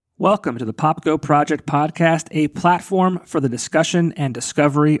Welcome to the PopGo Project podcast, a platform for the discussion and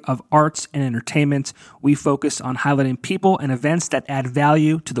discovery of arts and entertainment. We focus on highlighting people and events that add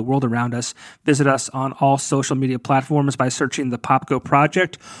value to the world around us. Visit us on all social media platforms by searching the PopGo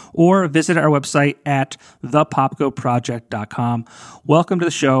Project or visit our website at thepopgoproject.com. Welcome to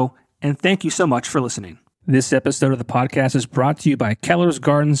the show, and thank you so much for listening. This episode of the podcast is brought to you by Keller's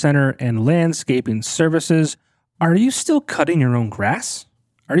Garden Center and Landscaping Services. Are you still cutting your own grass?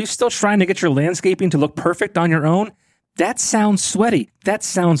 Are you still trying to get your landscaping to look perfect on your own? That sounds sweaty. That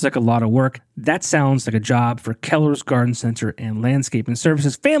sounds like a lot of work. That sounds like a job for Keller's Garden Center and Landscaping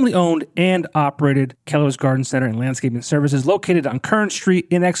Services. Family owned and operated, Keller's Garden Center and Landscaping Services, located on Kern Street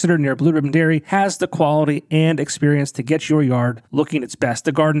in Exeter near Blue Ribbon Dairy, has the quality and experience to get your yard looking its best.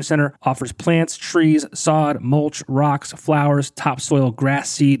 The Garden Center offers plants, trees, sod, mulch, rocks, flowers, topsoil, grass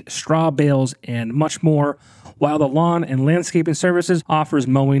seed, straw bales, and much more, while the Lawn and Landscaping Services offers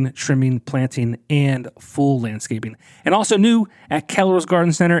mowing, trimming, planting, and full landscaping. And also new at Keller's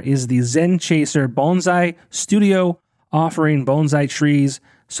Garden Center is the Zen Chaser Bonsai Studio, offering bonsai trees,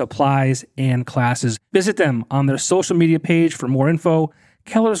 supplies, and classes. Visit them on their social media page for more info.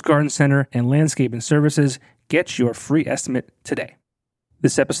 Keller's Garden Center and Landscaping Services. Get your free estimate today.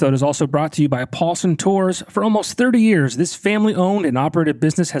 This episode is also brought to you by Paulson Tours. For almost 30 years, this family-owned and operated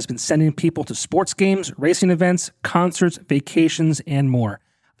business has been sending people to sports games, racing events, concerts, vacations, and more.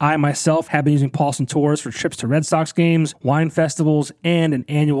 I myself have been using Paulson Tours for trips to Red Sox games, wine festivals, and an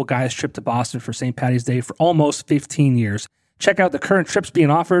annual guys trip to Boston for St. Paddy's Day for almost 15 years. Check out the current trips being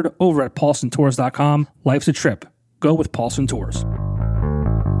offered over at paulsontours.com. Life's a trip. Go with Paulson Tours.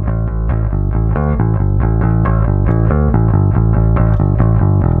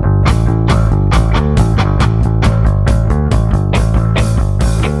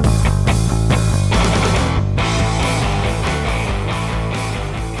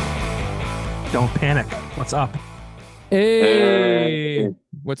 Don't panic. What's up? Hey.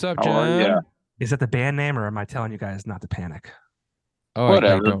 What's up, John? Is that the band name, or am I telling you guys not to panic? Oh,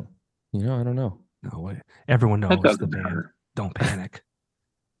 whatever. I don't. I don't know. No way. Everyone knows the band. Don't panic.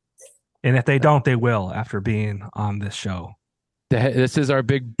 And if they don't, they will after being on this show. This is our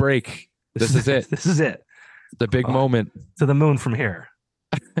big break. This is it. This is it. The big moment. To the moon from here.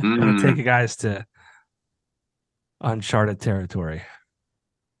 I'm going to take you guys to uncharted territory.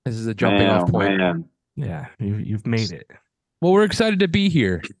 This is a jumping off point. Man. Yeah, you've made it. Well, we're excited to be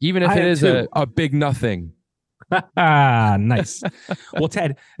here, even if it is a big nothing. Nice. Well,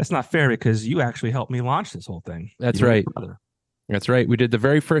 Ted, that's not fair because you actually helped me launch this whole thing. That's right. That's right. We did the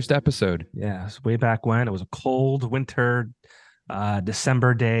very first episode. Yeah, it's way back when. It was a cold winter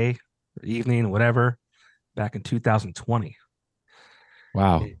December day, or evening, whatever, back in 2020.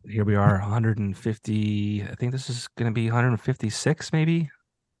 Wow. Here we are, 150. I think this is going to be 156, maybe.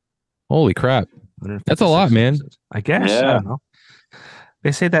 Holy crap. That's a lot, man. I guess. Yeah. I don't know.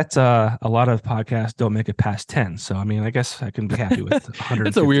 They say that a lot of podcasts don't make it past 10. So, I mean, I guess I can be happy with 100.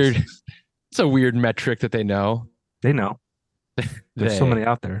 It's a weird metric that they know. They know. There's so many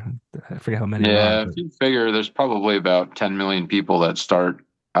out there. I forget how many. Yeah, if you figure there's probably about 10 million people that start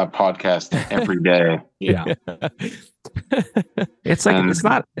a podcast every day. Yeah. It's like it's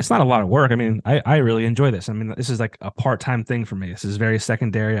not a lot of work. I mean, I really enjoy this. I mean, this is like a part-time thing for me. This is very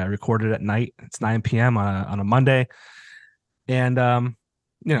secondary. I record it at night. It's 9 p.m. on a Monday. And it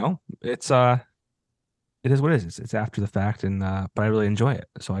is what it is. It's after the fact, and but I really enjoy it.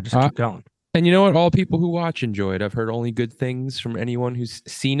 So I just keep going. And you know what? All people who watch enjoy it. I've heard only good things from anyone who's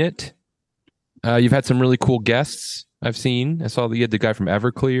seen it. You've had some really cool guests I've seen. I saw that you had the guy from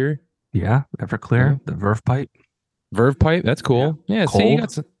Everclear. Yeah, Everclear, the Verve Pipe. Verve Pipe, that's cool. Yeah, Cold. see, you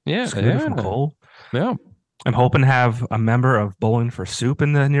got some, From Cole. Yeah. I'm hoping to have a member of Bowling for Soup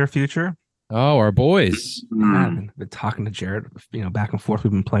in the near future. Oh, our boys. Yeah, I've been talking to Jared, back and forth.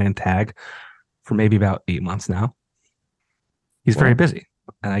 We've been playing tag for maybe about 8 months now. He's very busy,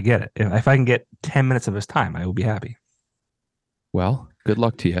 and I get it. If I can get 10 minutes of his time, I will be happy. Well, good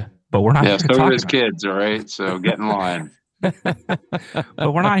luck to you. But we're not here to so talk do his about kids, all right? So get in line.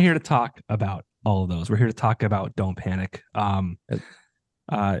 But we're not here to talk about all of those. We're here to talk about Don't Panic. Within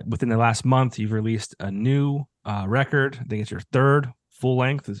the last month, you've released a new record. I think it's your third full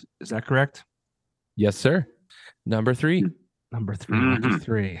length. Is that correct? Yes, sir. Number 3. Number 3. Lucky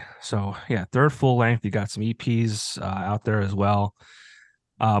 3. So yeah, third full length. You got some EPs out there as well.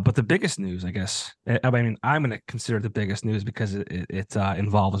 But the biggest news, I guess, I mean, I'm going to consider the biggest news because it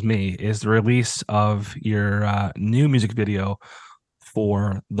involves me, is the release of your new music video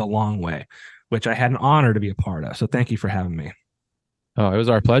for The Long Way, which I had an honor to be a part of. So thank you for having me. Oh, it was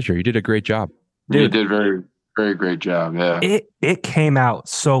our pleasure. You did a great job. You did very, Very great job. Yeah. It came out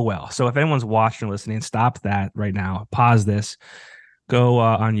so well. So if anyone's watching or listening, stop that right now. Pause this. Go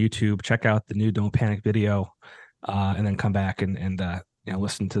on YouTube, check out the new "Don't Panic" video, and then come back and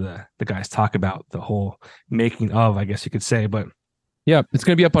listen to the guys talk about the whole making of, I guess you could say. But Yeah, it's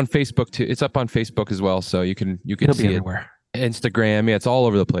going to be up on Facebook too. It's up on Facebook as well, so you can it'll see be it. everywhere. Instagram, yeah, it's all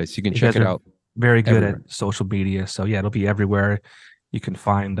over the place. You can You check guys it are out. Very good everywhere. at social media, so yeah, it'll be everywhere. You can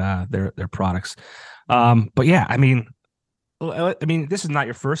find their products. But yeah, I mean, this is not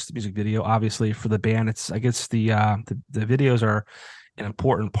your first music video, obviously, for the band. I guess the videos are an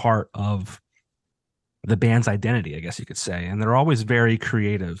important part of the band's identity, I guess you could say, and they're always very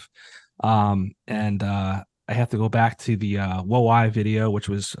creative. And I have to go back to the Whoa I video, which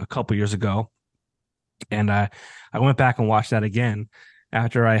was a couple years ago, and I went back and watched that again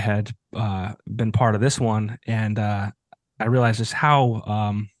after I had been part of this one, and I realized just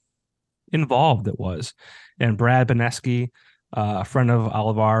how involved it was. And Brad Beneski, a friend of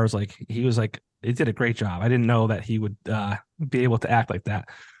Olivar's, he was like, he did a great job. I didn't know that he would be able to act like that.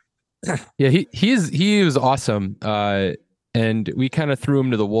 Yeah, he was awesome. And we kind of threw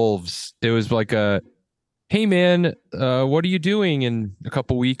him to the wolves. It was like hey man, what are you doing in a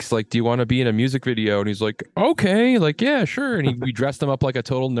couple weeks? Like, do you want to be in a music video? And he's like, okay, like, yeah, sure. And we dressed him up like a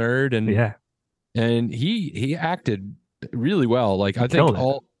total nerd, and Yeah, and he acted really well. Like, I think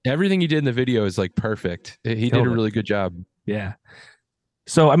killed it. everything he did in the video is like perfect. He did Killed a it. really good job. Yeah.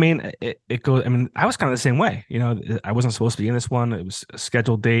 So I mean, it goes. I mean, I was kind of the same way. I wasn't supposed to be in this one. It was a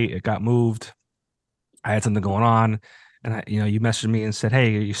scheduled date. It got moved. I had something going on, and you messaged me and said,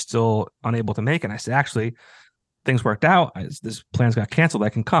 "Hey, are you still unable to make it?" And I said, "Actually, things worked out. This plans got canceled. I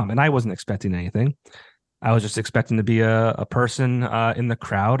can come." And I wasn't expecting anything. I was just expecting to be a person in the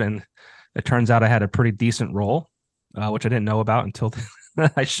crowd, and it turns out I had a pretty decent role, which I didn't know about until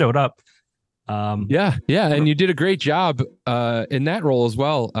I showed up. Yeah, and you did a great job in that role as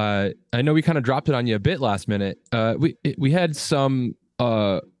well. I know we kind of dropped it on you a bit last minute. We had some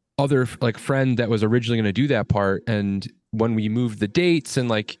other like friend that was originally going to do that part, and when we moved the dates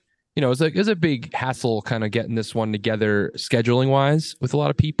and it was a big hassle kind of getting this one together scheduling wise with a lot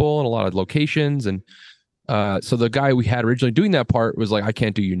of people and a lot of locations, and so the guy we had originally doing that part was like, I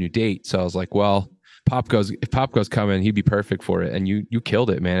can't do your new date. So I was like, well, if Popko's coming, he'd be perfect for it. And you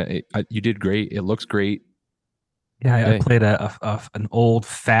killed it, man. You did great. It looks great. Yeah, I played an old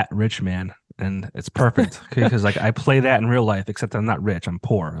fat rich man, and it's perfect because I play that in real life, except I'm not rich. I'm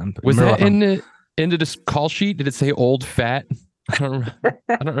poor. Was that in the call sheet? Did it say old fat? I don't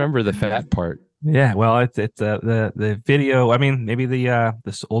remember the fat part. Yeah, well, it's the video. I mean, maybe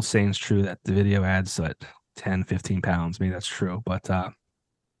this old saying's true that the video adds 10, 15 pounds. Maybe that's true, but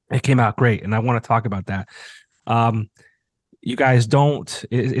it came out great, and I want to talk about that. You guys don't.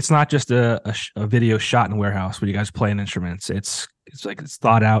 It's not just a video shot in a warehouse where you guys playing instruments. It's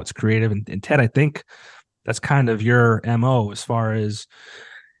thought out. It's creative, and Ted, I think that's kind of your MO as far as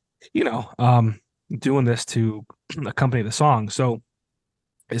doing this to accompany the song. So,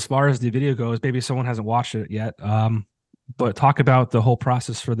 as far as the video goes, maybe someone hasn't watched it yet. But talk about the whole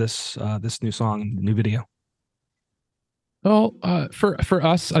process for this new song, new video. Well, for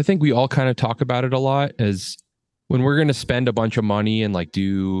us, I think we all kind of talk about it a lot as when we're going to spend a bunch of money and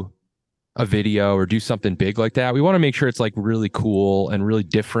do a video or do something big like that, we want to make sure it's really cool and really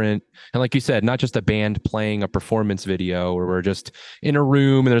different. And like you said, not just a band playing a performance video where we're just in a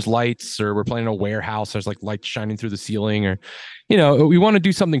room and there's lights, or we're playing in a warehouse, there's lights shining through the ceiling, or, we want to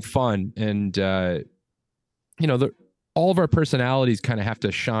do something fun. And, all of our personalities kind of have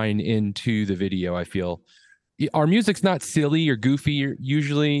to shine into the video. I feel our music's not silly or goofy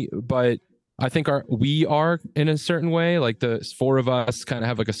usually, but I think we are in a certain way. Like the four of us kind of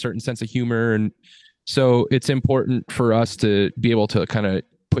have a certain sense of humor, and so it's important for us to be able to kind of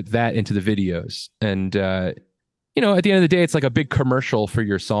put that into the videos. And at the end of the day, it's like a big commercial for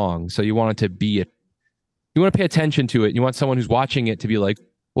your song, so you want it to be you want to pay attention to it. You want someone who's watching it to be like,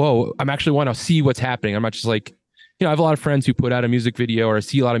 whoa, I'm actually want to see what's happening. I'm not just I have a lot of friends who put out a music video, or I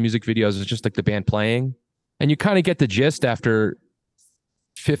see a lot of music videos. It's just the band playing, and you kind of get the gist after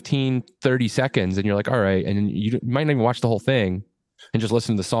 15, 30 seconds, and you're like, all right. And you might not even watch the whole thing and just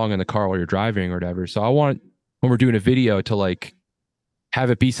listen to the song in the car while you're driving or whatever. So I want, when we're doing a video, to have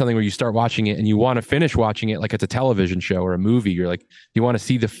it be something where you start watching it and you want to finish watching it like it's a television show or a movie. You're you want to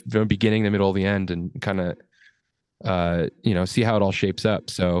see the beginning, the middle, the end, and kind of see how it all shapes up.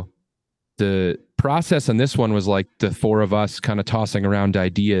 So the process on this one was the four of us kind of tossing around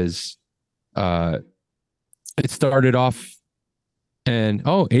ideas. It started off, and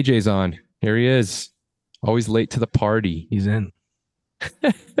AJ's on. Here he is. Always late to the party. He's in.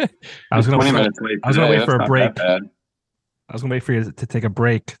 I was 20 gonna minutes late. I was gonna today. wait for That's a not that break. bad. I was gonna wait for you to take a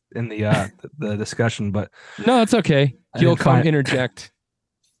break in the discussion, but No, it's okay. I He'll didn't come find- interject.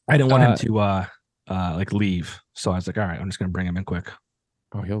 I didn't want him to like leave, so I was like, all right, I'm just gonna bring him in quick.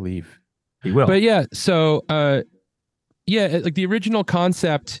 Oh, he'll leave. He will. But yeah, so like the original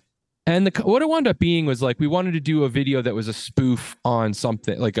concept and what it wound up being was like we wanted to do a video that was a spoof on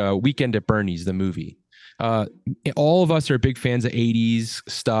something like a Weekend at Bernie's, the movie. All of us are big fans of 80s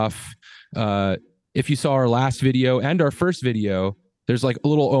stuff. If you saw our last video and our first video, there's like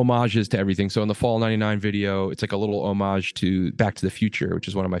little homages to everything. So in the Fall 99 video, it's like a little homage to Back to the Future, which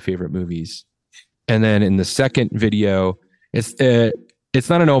is one of my favorite movies. And then in the second video, it's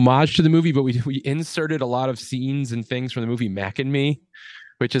not an homage to the movie, but we inserted a lot of scenes and things from the movie Mac and Me,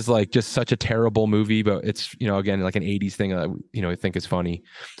 which is like just such a terrible movie, but it's, again, like an 80s thing that, I think is funny.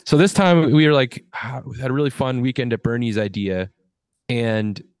 So this time we were like, we had a really fun Weekend at Bernie's idea.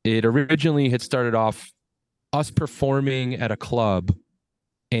 And it originally had started off us performing at a club,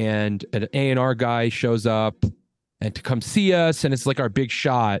 and an A&R guy shows up and to come see us. And it's like our big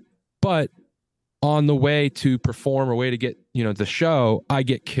shot, but on the way to perform or way to get, the show, I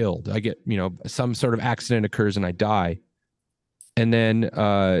get killed. I get, some sort of accident occurs and I die. And then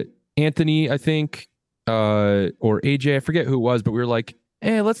Anthony, I think, or AJ, I forget who it was, but we were like,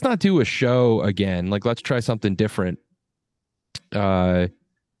 hey, let's not do a show again. Like, let's try something different.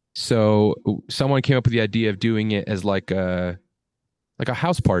 So someone came up with the idea of doing it as like a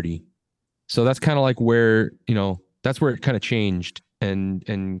house party. So that's kind of like where, that's where it kind of changed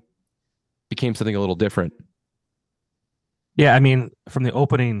and became something a little different. Yeah, I mean, from the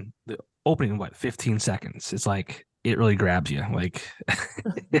opening, what, 15 seconds, it's like it really grabs you. Like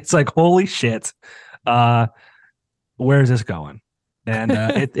it's like, holy shit, where is this going? And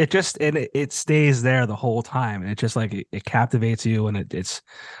it stays there the whole time, and it just like it captivates you, and it's,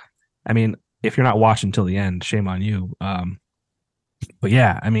 I mean, if you're not watching till the end, shame on you. But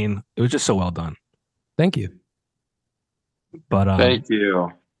yeah, I mean, it was just so well done. Thank you. But Thank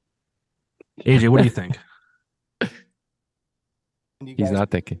you. AJ, what do you think? He's not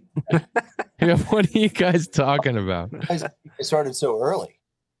thinking. What are you guys talking about? It started so early.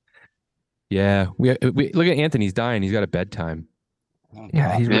 Yeah, we look at Anthony's dying. He's got a bedtime.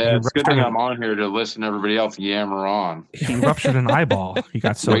 Yeah, it's a good thing I'm on here to listen to everybody else yammer on. He ruptured an eyeball. He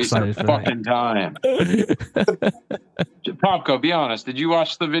got so Waste excited of for that. fucking time. Popco, be honest. Did you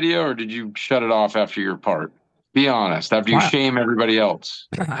watch the video or did you shut it off after your part? Be honest. After you shame everybody else.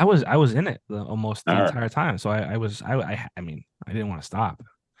 I was in it almost the All right. entire time, so I mean, I didn't want to stop.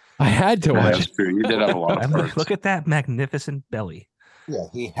 I had to watch That's it. true. You did have a lot of I'm like, parts. look at that magnificent belly. Yeah,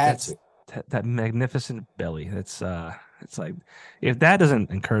 he had to. That magnificent belly. It's like, if that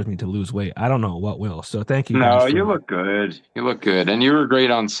doesn't encourage me to lose weight, I don't know what will. So thank you. No, guys you look good. You look good. And you were great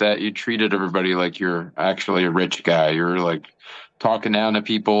on set. You treated everybody like you're actually a rich guy. You were like talking down to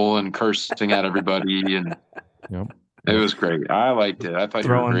people and cursing at everybody. And Yep. it was great. I liked it. I thought you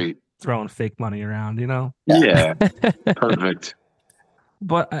were great. throwing fake money around, Yeah. Perfect.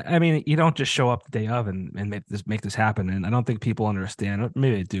 But I mean, you don't just show up the day of and make this happen. And I don't think people understand.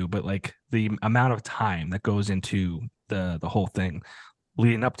 Maybe they do, but like the amount of time that goes into the whole thing,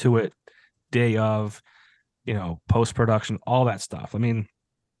 leading up to it, day of, post production, all that stuff. I mean,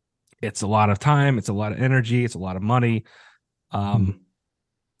 it's a lot of time, it's a lot of energy, it's a lot of money.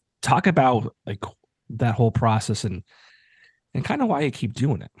 Talk about like that whole process and kind of why you keep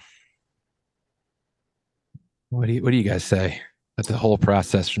doing it. What do you guys say? That's the whole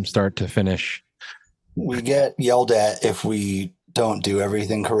process from start to finish. We get yelled at if we don't do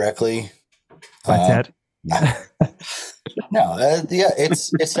everything correctly. By Ted. No, yeah,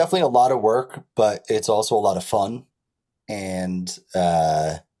 it's definitely a lot of work, but it's also a lot of fun. And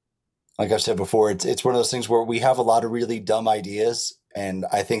like I've said before, it's one of those things where we have a lot of really dumb ideas, and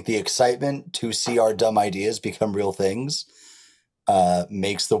I think the excitement to see our dumb ideas become real things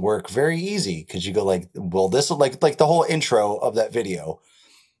makes the work very easy, because you go like, well, this is like the whole intro of that video,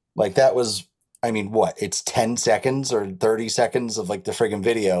 like that was, I mean, what, it's 10 seconds or 30 seconds of like the friggin'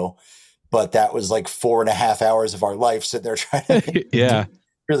 video, but that was like 4.5 hours of our life sitting there trying to Yeah.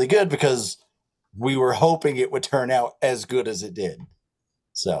 really good, because we were hoping it would turn out as good as it did.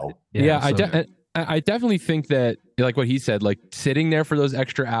 So Yeah, I definitely think that, like what he said, like sitting there for those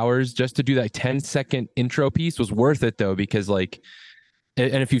extra hours just to do that 10-second intro piece was worth it, though, because like,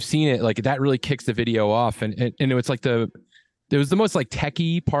 and if you've seen it, like that really kicks the video off, and it was like it was the most like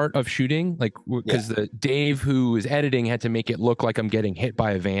techie part of shooting, like because the Dave who is editing had to make it look like I'm getting hit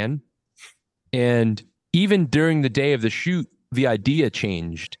by a van, and even during the day of the shoot, the idea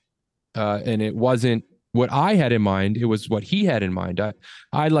changed, and it wasn't what I had in mind, it was what he had in mind.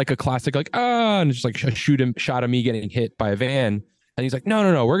 I like a classic, like, and just like a shot of me getting hit by a van. And he's like,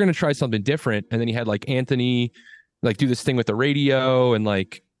 no, we're going to try something different. And then he had like Anthony like do this thing with the radio and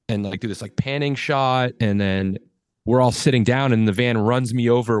do this like panning shot. And then we're all sitting down and the van runs me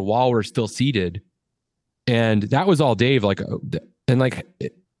over while we're still seated. And that was all Dave. Like, and like,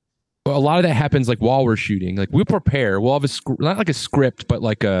 a lot of that happens like while we're shooting. Like we'll prepare, we'll have not like a script, but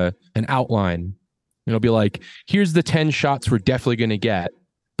like an outline. It'll be like, here's the 10 shots we're definitely going to get.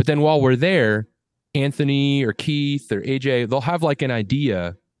 But then while we're there, Anthony or Keith or AJ, they'll have like an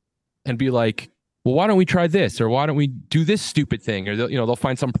idea and be like, well, why don't we try this? Or why don't we do this stupid thing? Or they'll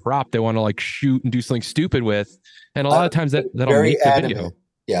find some prop they want to like shoot and do something stupid with. And a lot of times that'll make the video.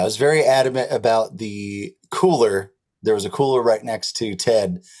 Yeah, I was very adamant about the cooler. There was a cooler right next to Ted.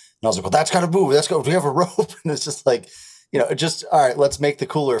 And I was like, well, that's got to move. Let's go. Do we have a rope? And it's just like, all right, let's make the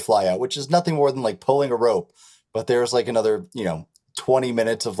cooler fly out, which is nothing more than like pulling a rope. But there's like another, 20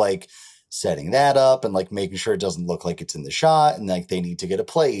 minutes of like setting that up and like making sure it doesn't look like it's in the shot. And like they need to get a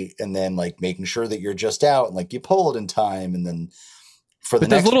plate and then like making sure that you're just out and like you pull it in time. And then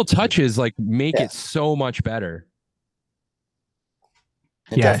those little touches like make it so much better.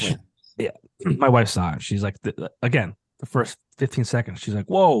 Yeah. My wife saw it. She's like, again, the first 15 seconds, she's like,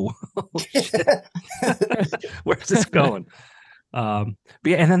 whoa, where's this going? But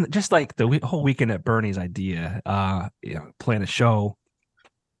yeah, and then just like the whole weekend at Bernie's idea, plan a show.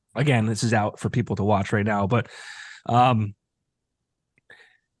 Again, this is out for people to watch right now, but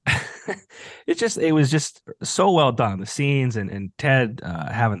it was just so well done. The scenes and Ted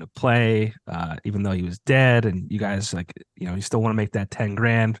having to play, even though he was dead, and you guys like, you still want to make that 10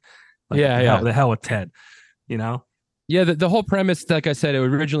 grand. Like, the hell with Ted, Yeah, the whole premise, like I said, it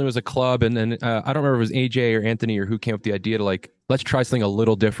originally was a club, and then I don't remember if it was AJ or Anthony or who came up with the idea to like, let's try something a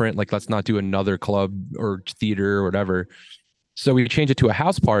little different. Like, let's not do another club or theater or whatever. So we changed it to a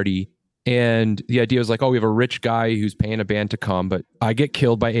house party, and the idea was like, oh, we have a rich guy who's paying a band to come, but I get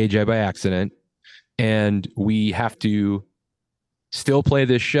killed by AJ by accident, and we have to still play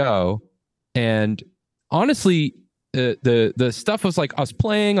this show. And honestly, the stuff was like us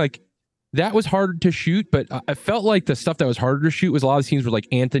playing like. That was harder to shoot, but I felt like the stuff that was harder to shoot was a lot of scenes where like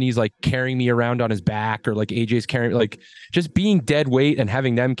Anthony's like carrying me around on his back, or like AJ's carrying, like just being dead weight and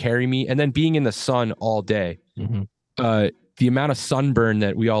having them carry me, and then being in the sun all day. Mm-hmm. The amount of sunburn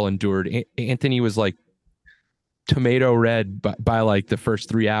that we all endured. Anthony was like tomato red by like the first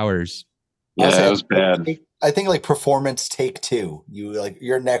 3 hours. Yeah, that was bad. I think like performance take 2. You like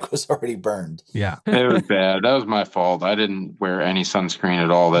your neck was already burned. Yeah, it was bad. That was my fault. I didn't wear any sunscreen at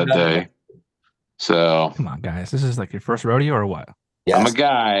all that day. So come on, guys, this is like your first rodeo or what? Yes. I'm a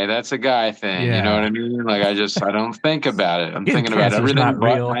guy. That's a guy thing. Yeah. You know what I mean? Like I don't think about it. I'm thinking about everything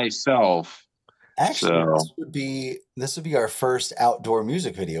but myself. Actually, this would be our first outdoor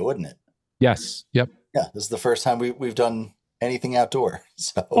music video, wouldn't it? Yes. Yep. Yeah, this is the first time we've done anything outdoor.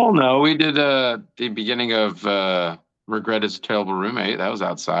 So. Well, no, we did the beginning of Regret Is a Terrible Roommate. That was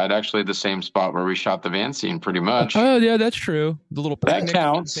outside. Actually, the same spot where we shot the van scene, pretty much. Oh yeah, that's true. The little that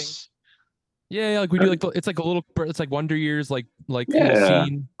counts. Thing. Yeah, like we do like it's like a little, it's like Wonder Years, like yeah.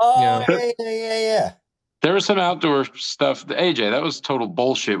 Scene. Oh yeah. There was some outdoor stuff. AJ, that was total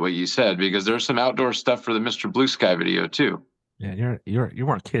bullshit what you said, because there's some outdoor stuff for the Mr. Blue Sky video too. Yeah, you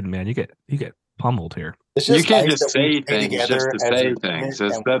weren't kidding, man. You get pummeled here. You can't just say things just to say things.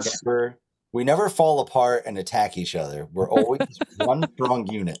 We never fall apart and attack each other. We're always one strong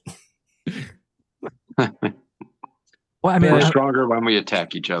unit. Well, I mean, we're stronger when we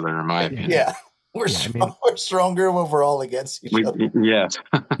attack each other, in my opinion. Yeah, we're stronger when we're all against each other. Yes.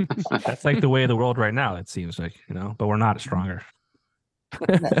 That's like the way of the world right now, it seems like, but we're not stronger.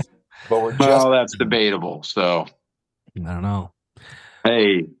 But we're that's debatable. So I don't know.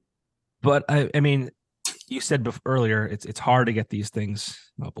 Hey. But I mean, you said earlier, it's hard to get these things.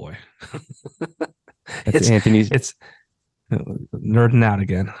 Oh boy. It's nerding out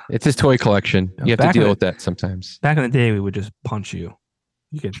again. It's his toy collection. You have to deal with that sometimes. Back in the day, we would just punch you.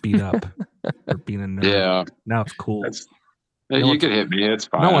 You get beat up for being a nerd. Yeah. Now it's cool. You could hit me. It's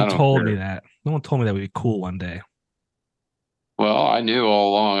fine. No one told me that. No one told me that would be cool one day. Well, I knew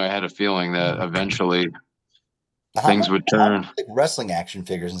all along. I had a feeling that eventually things would turn. Like wrestling action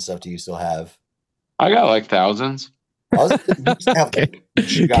figures and stuff do you still have? I got like thousands.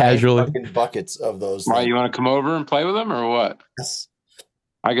 Casually buckets of those. Why, you want to come over and play with them or what? Yes.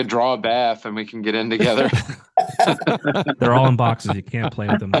 I could draw a bath and we can get in together. They're all in boxes. You can't play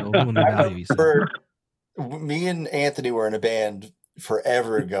with them. They'll ruin the value. Me and Anthony were in a band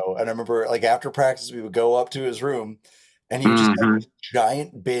forever ago, and I remember like after practice we would go up to his room And he would just have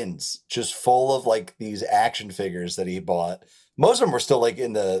giant bins just full of like these action figures that he bought. Most of them were still like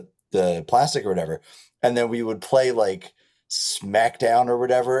in the plastic or whatever. And then we would play like SmackDown or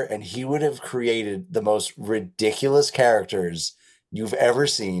whatever, and he would have created the most ridiculous characters you've ever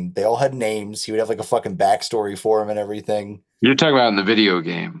seen. They all had names. He would have like a fucking backstory for them and everything. You're talking about in the video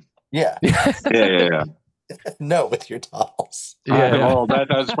game. Yeah. Yeah. No, with your dolls. Well, I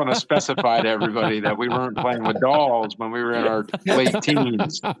just want to specify to everybody that we weren't playing with dolls when we were in our late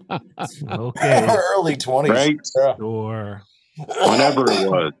teens. Okay. Or early 20s. Right? Yeah. Sure. Whenever it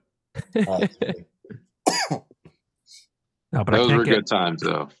was. No, but Those were good times,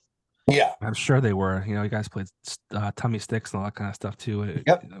 though. Yeah. I'm sure they were. You know, you guys played tummy sticks and all that kind of stuff too.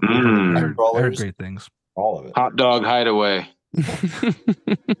 Yep. I heard great things. All of it. Hot Dog Hideaway.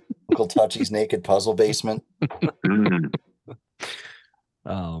 Uncle Touchy's Naked Puzzle Basement.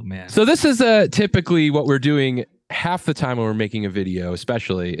 Oh man. So this is typically what we're doing half the time when we're making a video,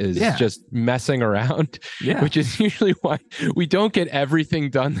 especially is just messing around, which is usually why we don't get everything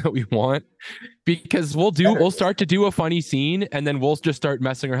done that we want, because we'll start to do a funny scene and then we'll just start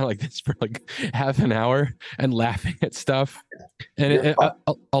messing around like this for like half an hour and laughing at stuff. And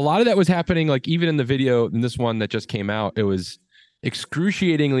a lot of that was happening, like even in the video, in this one that just came out, it was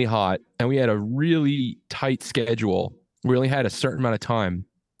excruciatingly hot and we had a really tight schedule. We only had a certain amount of time.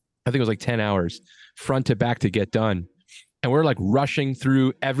 I think it was like 10 hours front to back to get done. And we're like rushing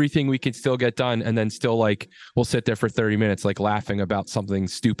through everything we could still get done. And then still like, we'll sit there for 30 minutes, like laughing about something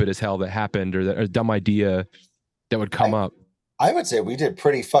stupid as hell that happened or a dumb idea that would come up. I would say we did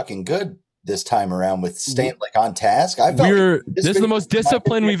pretty fucking good this time around with staying like on task. I felt this is the most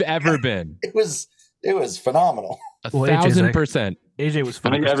disciplined we've ever been. It was phenomenal. 1,000%. AJ was I focused.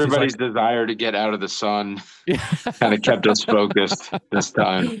 think everybody's desire to get out of the sun kind of kept us focused this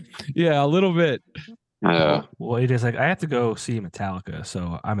time. Yeah, a little bit. Yeah. Well, AJ's like, I have to go see Metallica,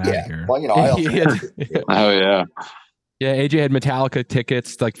 so I'm out of here. Well, you know, Oh yeah. Yeah, AJ had Metallica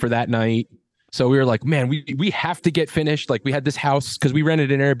tickets like for that night. So we were like, man, we have to get finished. Like we had this house because we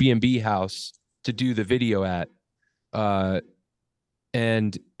rented an Airbnb house to do the video at.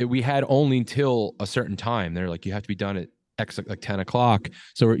 And we had only until a certain time. They're like, you have to be done at X like 10 o'clock.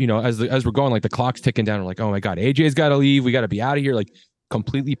 So we're, you know, as we're going, like the clock's ticking down. We're like, oh my God, AJ's got to leave. We got to be out of here. Like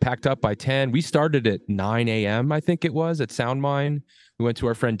completely packed up by 10. We started at 9 a.m. I think it was at SoundMine. We went to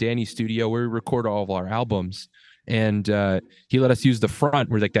our friend Danny's studio where we record all of our albums. And he let us use the front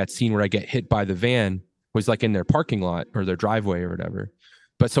where like that scene where I get hit by the van was like in their parking lot or their driveway or whatever.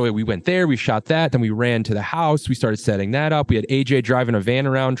 But so we went there, we shot that, then we ran to the house, we started setting that up. We had AJ driving a van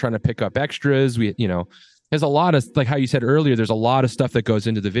around trying to pick up extras. We, you know, there's a lot of, like how you said earlier, there's a lot of stuff that goes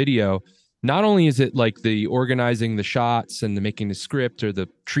into the video. Not only is it like the organizing the shots and the making the script or the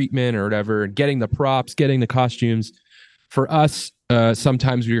treatment or whatever, and getting the props, getting the costumes. For us,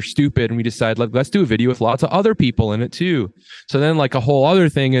 sometimes we are stupid and we decide, let's do a video with lots of other people in it too. So then like a whole other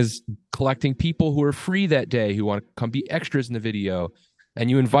thing is collecting people who are free that day who want to come be extras in the video. And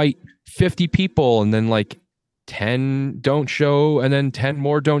you invite 50 people and then like 10 don't show and then 10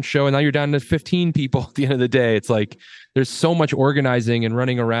 more don't show. And now you're down to 15 people at the end of the day. It's like, there's so much organizing and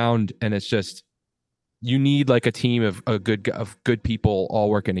running around. And it's just, you need like a team of good people all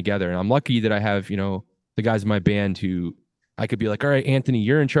working together. And I'm lucky that I have, you know, the guys in my band who I could be like, all right, Anthony,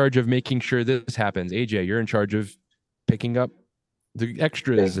 you're in charge of making sure this happens. AJ, you're in charge of picking up the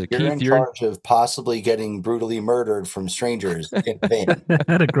extras. You're Keith, in charge of possibly getting brutally murdered from strangers in a van.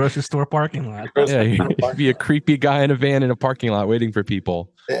 At a grocery store parking lot. Yeah, you'd be a creepy guy in a van in a parking lot waiting for people.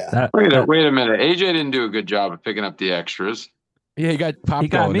 Yeah. Wait a minute. AJ didn't do a good job of picking up the extras. Yeah, he got popcorn. He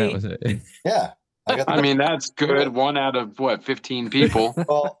got me. That was it. Yeah. I mean, that's good. 1 out of 15 people.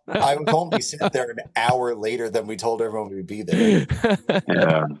 Well, I was only sat there an hour later than we told everyone we'd be there.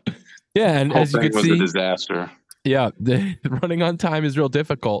 Yeah. Yeah, and as you Whole can thing was see, a disaster. yeah, the running on time is real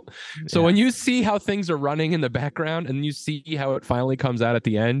difficult. So when you see how things are running in the background and you see how it finally comes out at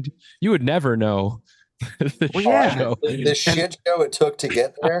the end, you would never know the shit show it took to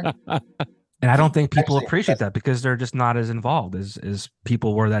get there. And I don't think people Actually, appreciate that because they're just not as involved as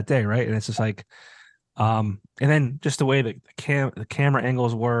people were that day, right? And it's just like, and then just the way that the camera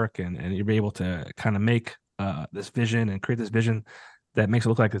angles work, and you're able to kind of make this vision and create this vision that makes it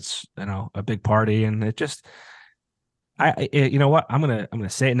look like it's, you know, a big party, and it just, you know what, I'm gonna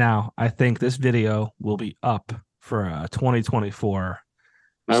say it now. I think this video will be up for a 2024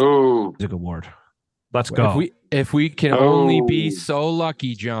 Music Award. Let's go. If we can only be so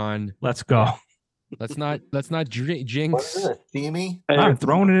lucky, John. Let's go. Let's not jinx. What is it? Themey? I'm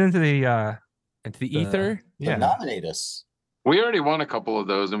throwing it into the ether. Yeah. Nominate us. We already won a couple of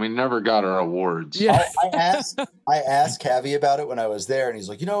those, and we never got our awards. Yeah. I asked Cavi about it when I was there, and he's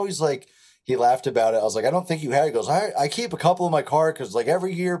like, he laughed about it. I was like, I don't think you had it. He goes, I keep a couple in my car because like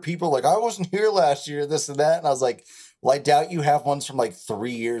every year people are like, I wasn't here last year, this and that. And I was like, well, I doubt you have ones from like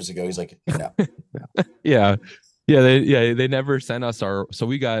 3 years ago. He's like, no. Yeah. They never sent us our, so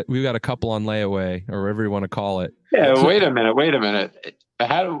we got a couple on layaway or whatever you want to call it. Yeah, So- wait a minute.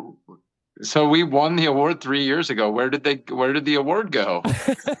 So we won the award 3 years ago. Where did the award go?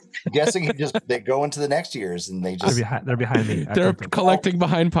 I'm guessing they go into the next years and they just They're behind me. I They're think. collecting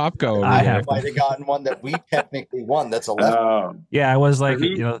behind Popco. over I there. have. might have gotten one that we technically won. That's 11. Oh, Yeah, I was like,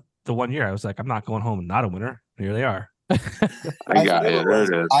 Really? the 1 year I was like, I'm not going home and not a winner. Here they are. I got it. There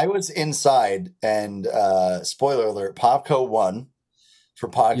it is. I was inside, and spoiler alert: Popco won for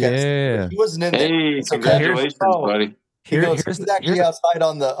podcast. Yeah. He wasn't in there. Hey, So congratulations, buddy. He goes, he's actually outside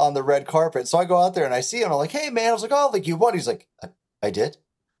on the red carpet. So I go out there and I see him. I'm like, hey man, I was like, oh, like you won. He's like, I did.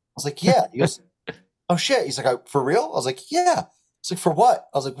 I was like, yeah. He goes, oh shit. He's like, for real? I was like, yeah. He's like, for what?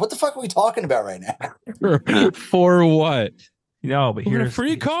 I was like, what the fuck are we talking about right now? For what? No, but We're here's a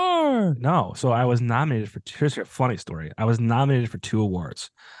free car. No, so I was nominated for. Here's a funny story. I was nominated for 2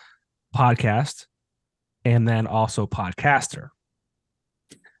 awards, podcast, and then also podcaster.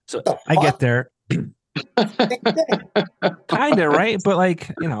 So The I get fuck? there, kind of right, but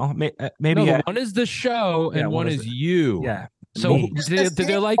like maybe No, one is the show and Yeah, one one is is you. yeah. So Me. did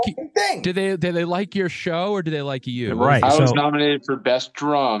they like you? thing. Did they like your show or did they like you? Right. I was So- nominated for best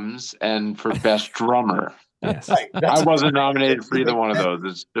drums and for best drummer. Yes. Right, I that's- wasn't nominated for either one of those.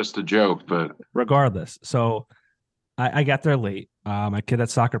 It's just a joke, but Regardless, so I got there late. My kid had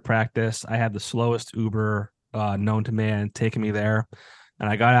soccer practice. I had the slowest Uber known to man taking me there. And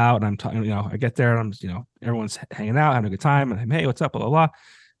I got out and I'm talking, I get there and I'm, everyone's hanging out, having a good time. And I'm, hey, what's up? Blah, blah, blah.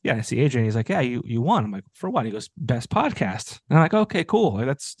 Yeah. I see AJ and he's like, yeah, you won. I'm like, for what? He goes, best podcast. And I'm like, okay, cool. Like,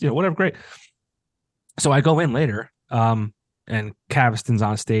 that's, whatever. Great. So I go in later. And Caviston's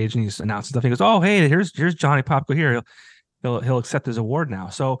on stage and he's announcing stuff. He goes, oh, hey, here's Johnny Popco here. He'll accept his award now.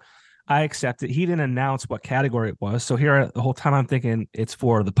 So I accept it. He didn't announce what category it was. So here the whole time I'm thinking it's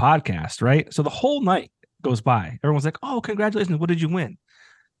for the podcast, right? So the whole night goes by. Everyone's like, oh, congratulations. What did you win?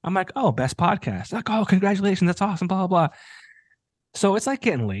 I'm like, oh, best podcast. Like, oh, congratulations. That's awesome. Blah, blah, blah. So it's like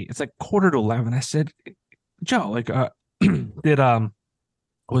getting late. It's like 10:45. I said, Joe, like,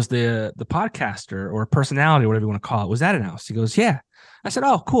 was the podcaster or personality or whatever you want to call it, was that announced? He goes, yeah. I said,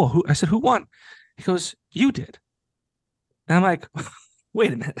 oh, cool. I said, who won? He goes, you did. And I'm like,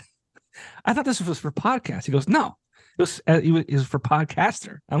 wait a minute. I thought this was for podcast. He goes, no, it was for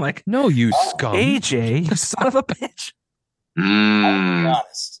podcaster. I'm like, No, you Oh, scum. AJ, you son of a bitch. I'll be mm,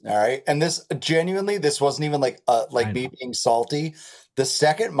 honest. All right. And this genuinely, this wasn't even like I me know. being salty. The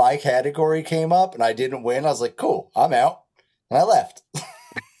second my category came up and I didn't win, I was like, cool, I'm out. And I left.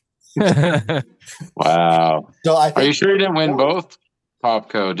 wow. So I Are think you sure you didn't win both?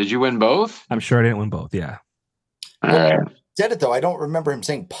 Popco, did you win both? I'm sure I didn't win both. Yeah. All right. said it though. I don't remember him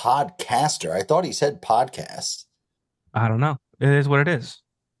saying podcaster. I thought he said podcast. I don't know. It is what it is.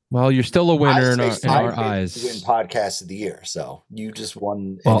 Well, you're still a winner in I our, say in our Seinfeld to eyes. win podcast of the year. So you just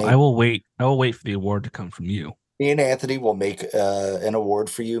won. Well, I will wait. I will wait for the award to come from you. Me and Anthony will make an award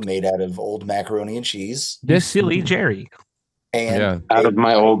for you made out of old macaroni and cheese. This silly Jerry. And Yeah. Out of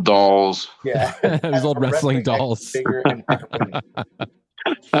my old dolls. yeah, Those old A wrestling action dolls. figure and macaroni.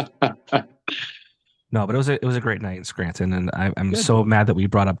 No, but it was a great night in Scranton, and I'm Good. so mad that we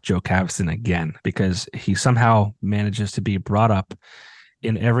brought up Joe Caviston again because he somehow manages to be brought up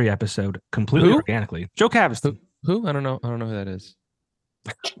in every episode completely Who? organically. Joe Caviston. Who? I don't know. I don't know who that is.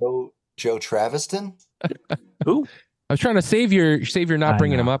 Joe Traviston. Who? I was trying to save your not I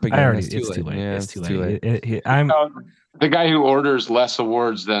bring know. him up again. I already, It's too late. Yeah, It's too late. I'm The guy who orders less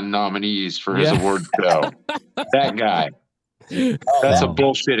awards than nominees for his Yeah. award show. That guy. That's a Oh.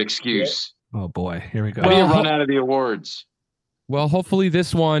 bullshit excuse. oh boy, here we go. How do you Well, run out of the awards? Well, hopefully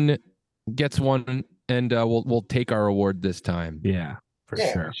this one gets one, and we'll take our award this time. Yeah, for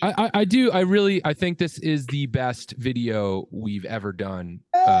Yeah. sure. I do. I think this is the best video we've ever done.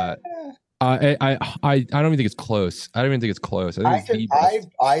 I don't even think it's close. I don't even think it's close. I think it's the best.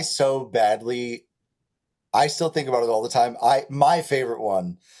 I so badly. I still think about it all the time. My favorite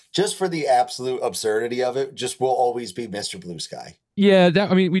one, just for the absolute absurdity of it, just will always be Mr. Blue Sky. Yeah,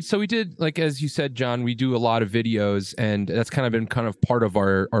 we did, like as you said, John, we do a lot of videos, and that's kind of been part of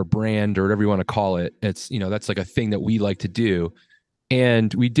our brand or whatever you want to call it. It's that's like a thing that we like to do.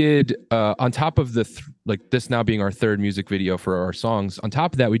 And we did on top of the like this now being our third music video for our songs, on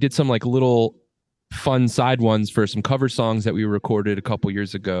top of that, we did some like little fun side ones for some cover songs that we recorded a couple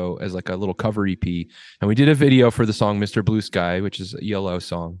years ago as like a little cover EP. And we did a video for the song Mr. Blue Sky, which is a ELO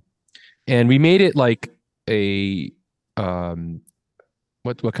song. And we made it like a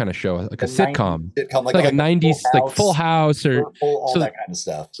what kind of show? Like a sitcom. Like a 90s like Full House or all that kind of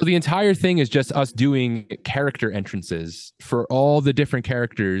stuff. So the entire thing is just us doing character entrances for all the different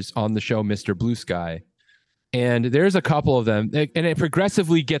characters on the show Mr. Blue Sky. And there's a couple of them, and it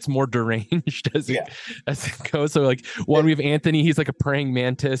progressively gets more deranged as it goes. So like one, we have Anthony. He's like a praying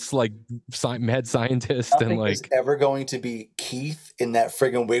mantis, like mad scientist, and like is ever going to be Keith in that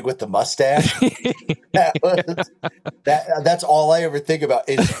friggin' wig with the mustache. That's all I ever think about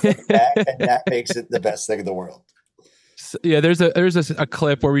is that, and that makes it the best thing in the world. So, yeah, there's a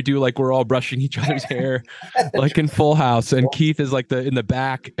clip where we do like we're all brushing each other's hair, like in Full House, and Keith is like in the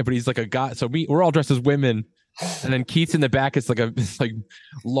back, but he's like a guy. So we're all dressed as women. And then Keith's in the back. It's like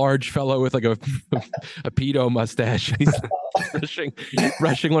large fellow with like a pedo mustache. He's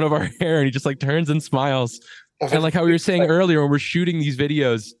brushing one of our hair, and he just like turns and smiles. And like how we were saying earlier, when we're shooting these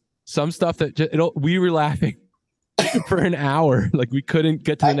videos, some stuff that we were laughing for an hour, like we couldn't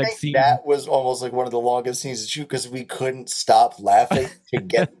get to the next scene. That was almost like one of the longest scenes to shoot because we couldn't stop laughing to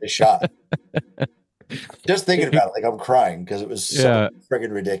get the shot. Just thinking about it, like I'm crying because it was so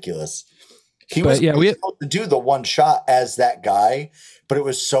friggin' ridiculous. We had supposed to do the one shot as that guy, but it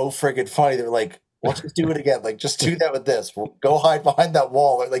was so friggin' funny. They were like, "We'll just do it again. Like, just do that with this. We'll go hide behind that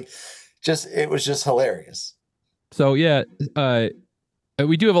wall." Like, it was just hilarious. So we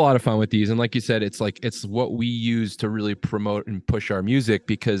do have a lot of fun with these, and like you said, it's what we use to really promote and push our music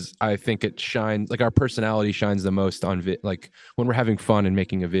because I think it shines, like our personality shines the most on like when we're having fun and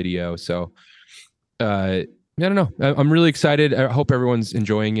making a video. So, I don't know. I'm really excited. I hope everyone's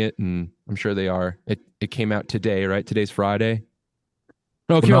enjoying it, and I'm sure they are. It came out today, right? Today's Friday.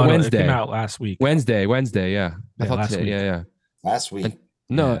 No, it came out Wednesday. It came out last week. Wednesday. Yeah. I thought today. Yeah. Last week.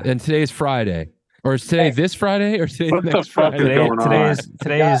 And today is Friday. Or is today this Friday? Or today what next the fuck Friday?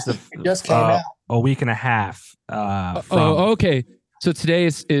 Today is just came out a week and a half. Okay. So today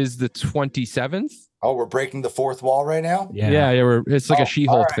is the 27th. Oh, we're breaking the fourth wall right now. Yeah. It's like a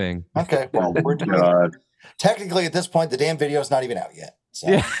She-Hulk thing. Okay. Well, we're doing. Technically, at this point, the damn video is not even out yet. So.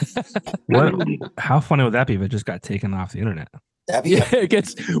 Yeah. How funny would that be if it just got taken off the internet?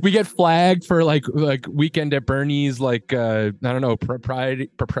 We get flagged for like Weekend at Bernie's, like I don't know,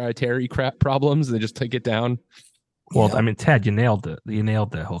 proprietary crap problems. And they just take it down. Well, I mean, Ted, you nailed it. You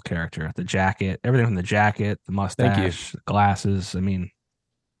nailed the whole character, the jacket, everything from the jacket, the mustache, the glasses. I mean,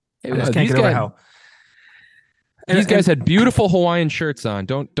 I just can't get over how. These guys had beautiful Hawaiian shirts on.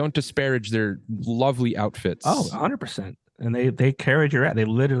 Don't disparage their lovely outfits. Oh, 100%. And they carried your ass. They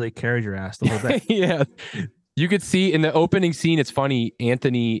literally carried your ass the whole day. Yeah. You could see in the opening scene, it's funny,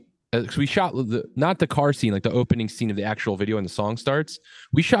 Anthony, because we shot not the car scene, like the opening scene of the actual video and the song starts.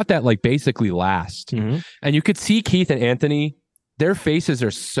 We shot that like basically last. Mm-hmm. And you could see Keith and Anthony, their faces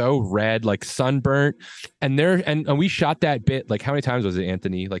are so red, like sunburnt. And we shot that bit, like how many times was it,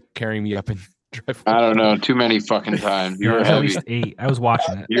 Anthony, like carrying me up and I don't know. Too many fucking times. You were heavy. At least 8. I was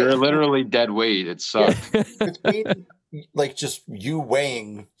watching it. You're literally dead weight. It sucked. It's like just you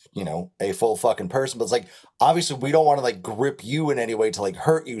weighing, a full fucking person. But it's like, obviously we don't want to like grip you in any way to like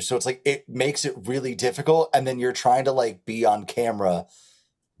hurt you. So it's like, it makes it really difficult. And then you're trying to like be on camera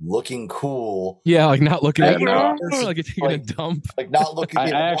looking cool. Yeah, like not looking at like you're taking a dump. Like not looking.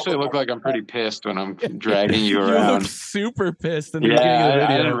 I actually look like I'm pretty pissed when I'm dragging you around. You look super pissed. In the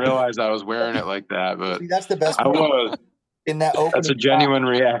I didn't realize I was wearing it like that, but see, that's the best. I was. In that opening that's a genuine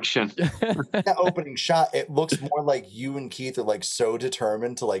reaction. That opening shot, it looks more like you and Keith are like so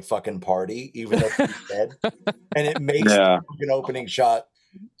determined to like fucking party, even though he's dead. And it makes an opening shot.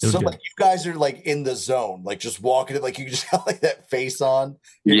 So like you guys are like in the zone, like just walking it, like you just have like that face on.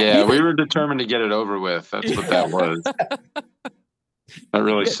 Yeah, we were determined to get it over with. That's what that was. That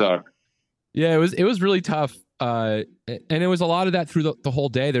really sucked. Yeah, it was really tough. And it was a lot of that through the whole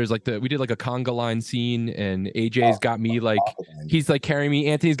day. There's like we did like a conga line scene, and AJ's got me like he's like carrying me.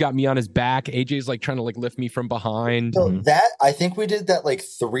 Anthony's got me on his back. AJ's like trying to like lift me from behind. So that I think we did that like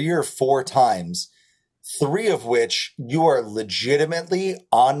 3 or 4 times. 3 of which you are legitimately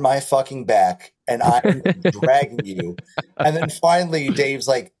on my fucking back and I'm dragging you. And then finally Dave's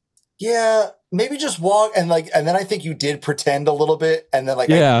like, yeah, maybe just walk. And then I think you did pretend a little bit. And then I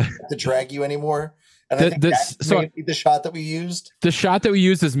didn't have to drag you anymore. And I think that's the shot that we used. The shot that we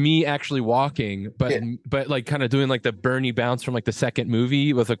used is me actually walking, but like kind of doing like the Bernie bounce from like the second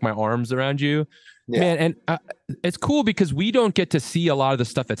movie with like my arms around you. Yeah. Man, and it's cool because we don't get to see a lot of the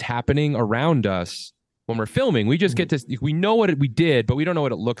stuff that's happening around us. when we're filming. We just get to, we know what we did, but we don't know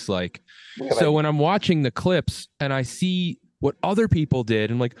what it looks like. Yeah, So when I'm watching the clips and I see what other people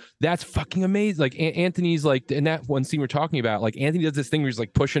did, and like, that's fucking amazing. Like Anthony's like, in that one scene we're talking about, like Anthony does this thing where he's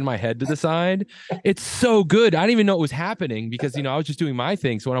like pushing my head to the side. It's so good. I didn't even know it was happening because, I was just doing my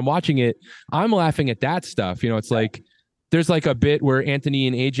thing. So when I'm watching it, I'm laughing at that stuff. It's like, there's like a bit where Anthony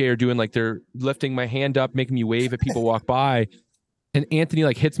and AJ are doing like, they're lifting my hand up, making me wave at people walk by. And Anthony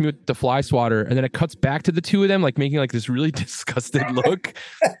like hits me with the fly swatter, and then it cuts back to the two of them, like making like this really disgusted look.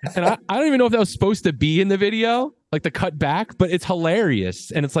 And I don't even know if that was supposed to be in the video, like the cut back, but it's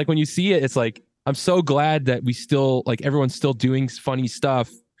hilarious. And it's like, when you see it, it's like, I'm so glad that we still, like, everyone's still doing funny stuff.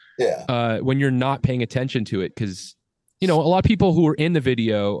 Yeah. When you're not paying attention to it. Cause a lot of people who were in the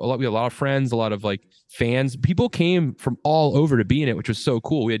video, we had a lot of friends, a lot of like fans, people came from all over to be in it, which was so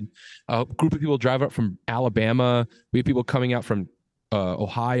cool. We had a group of people drive up from Alabama. We had people coming out from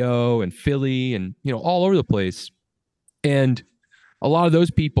Ohio and Philly and all over the place. And a lot of those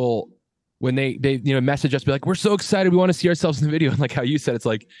people, when they message us, be like, we're so excited, we want to see ourselves in the video. And like how you said, it's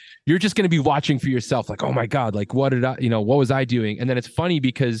like, you're just going to be watching for yourself, like, oh my God, like what was I doing? And then it's funny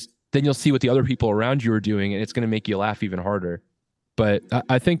because then you'll see what the other people around you are doing, and it's going to make you laugh even harder. But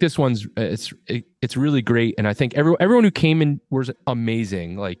I think this one's it's really great. And I think everyone who came in was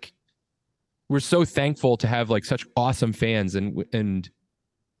amazing. Like, we're so thankful to have like such awesome fans and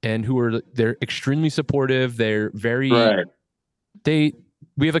who they're extremely supportive. They're very, Right.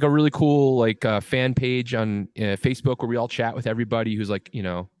 We have like a really cool like fan page on Facebook where we all chat with everybody who's like,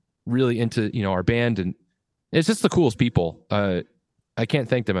 really into, our band, and it's just the coolest people. I can't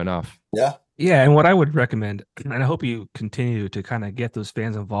thank them enough. Yeah. Yeah, and what I would recommend, and I hope you continue to kind of get those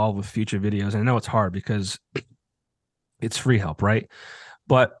fans involved with future videos. And I know it's hard because it's free help, right?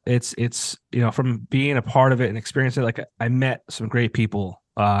 But it's from being a part of it and experiencing it, like I met some great people,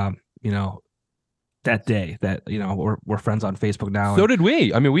 that day that, we're friends on Facebook now. So did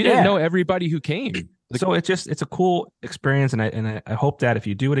we. I mean, we didn't know everybody who came. So it's a cool experience. And I hope that if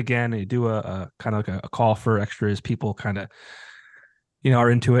you do it again and you do a kind of like a call for extras, people kind of,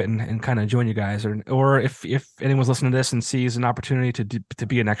 are into it and kind of join you guys, or if anyone's listening to this and sees an opportunity to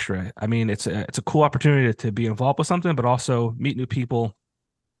be an extra. I mean, it's a cool opportunity to be involved with something, but also meet new people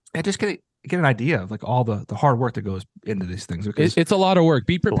and just get an idea of like all the hard work that goes into these things. It's a lot of work.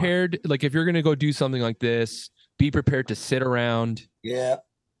 Be prepared. Like if you're going to go do something like this, be prepared to sit around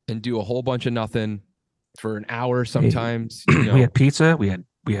and do a whole bunch of nothing for an hour sometimes. We had pizza, we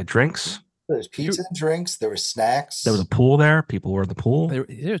had drinks. There's pizza and drinks. There were snacks. There was a pool there. People were in the pool.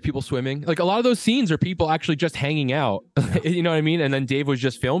 There's people swimming. Like a lot of those scenes are people actually just hanging out. Yeah. You know what I mean? And then Dave was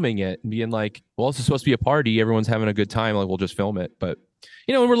just filming it and being like, well, this is supposed to be a party. Everyone's having a good time. Like, we'll just film it. But,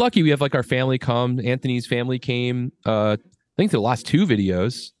 and we're lucky. We have like our family come. Anthony's family came, I think the last two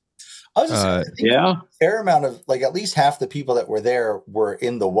videos. I was just saying, a fair amount of, like, at least half the people that were there were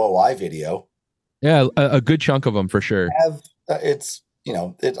in the Whoa I video. Yeah, a good chunk of them for sure.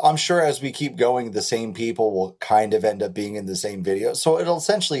 I'm sure as we keep going, the same people will kind of end up being in the same video. So it'll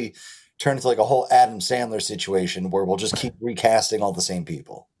essentially turn into like a whole Adam Sandler situation where we'll just keep recasting all the same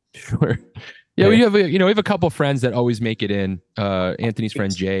people. Sure. Yeah, we have a couple of friends that always make it in. Anthony's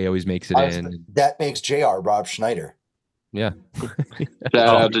friend Jay always makes it in. That makes JR Rob Schneider. Yeah. Shout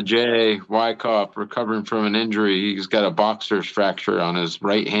out to Jay Wyckoff, recovering from an injury. He's got a boxer's fracture on his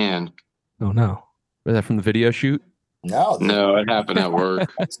right hand. Oh no. Was that from the video shoot? No, it happened at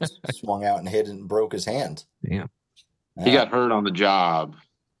work. Swung out and hit and broke his hand. Damn. He got hurt on the job.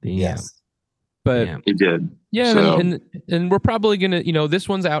 Damn. Yes. But he did. Yeah, so. and we're probably gonna, this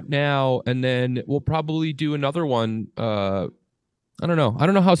one's out now, and then we'll probably do another one. I don't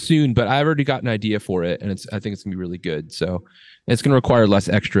know how soon, but I've already got an idea for it, and I think it's gonna be really good. So it's gonna require less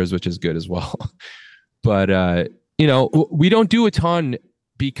extras, which is good as well. But we don't do a ton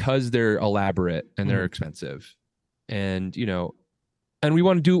because they're elaborate and they're expensive. And and we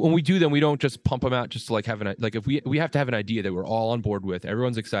want to do, when we do them, we don't just pump them out just to like have if we have to have an idea that we're all on board with,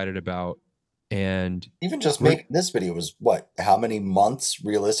 everyone's excited about. And even just making this video was how many months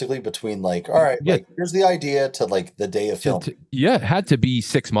realistically between like, all right, like here's the idea to like the day of film. It had to be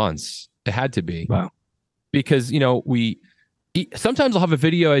 6 months. It had to be. Wow. Because sometimes I'll have a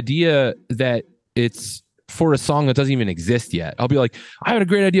video idea that it's for a song that doesn't even exist yet. I'll be like, I had a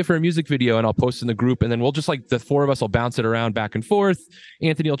great idea for a music video, and I'll post in the group, and then we'll just like the four of us will bounce it around back and forth.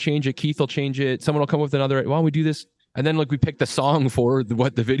 Anthony will change it, Keith will change it, someone will come up with another, why don't we do this? And then like we pick the song for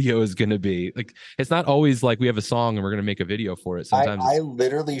what the video is going to be. Like it's not always like we have a song and we're going to make a video for it. Sometimes I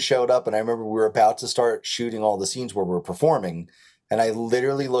literally showed up, and I remember we were about to start shooting all the scenes where we're performing, and I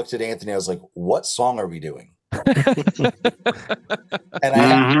literally looked at Anthony. I was like, what song are we doing? And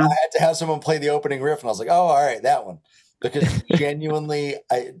I had to have someone play the opening riff, and I was like, "Oh, all right, that one." Because genuinely,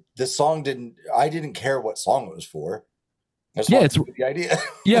 I didn't care what song it was for. It's the idea.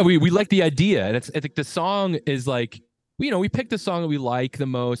 Yeah, we like the idea, and I think the song is like, we pick the song that we like the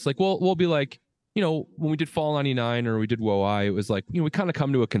most. Like we'll be like, when we did Fall 99 or we did Whoa-I, it was like, we kind of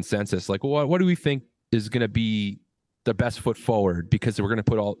come to a consensus. Like, what do we think is going to be the best foot forward? Because we're going to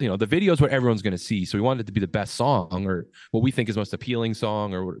put all, the video is what everyone's going to see. So we wanted it to be the best song or what we think is most appealing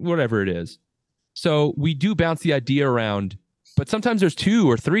song or whatever it is. So we do bounce the idea around, but sometimes there's 2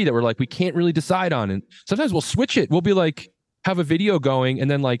 or 3 that we're like, we can't really decide on. And sometimes we'll switch it. We'll be like, have a video going,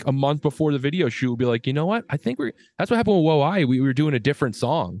 and then like a month before the video shoot, we'll be like, you know what? I think that's what happened with Whoa-I. We were doing a different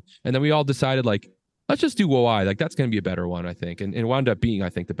song, and then we all decided like, let's just do Whoa-I. Like that's going to be a better one, I think, and it wound up being, I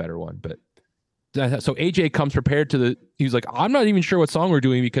think, the better one. But so AJ comes prepared he was like, I'm not even sure what song we're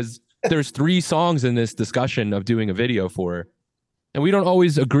doing because there's 3 songs in this discussion of doing a video for, and we don't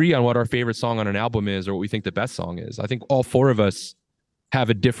always agree on what our favorite song on an album is or what we think the best song is. I think all 4 of us have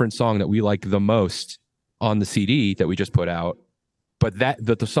a different song that we like the most on the CD that we just put out, but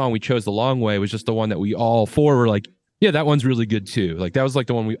the song we chose, The Long Way, was just the one that we all 4 were like, yeah, that one's really good too. Like that was like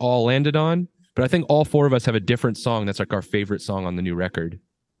the one we all landed on. But I think all 4 of us have a different song that's like our favorite song on the new record.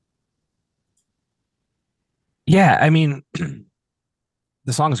 Yeah, I mean,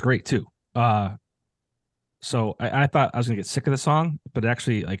 the song is great too. So I thought I was gonna get sick of the song, but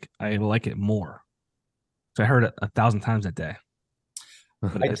actually, like, I like it more. So I heard it 1,000 times that day. I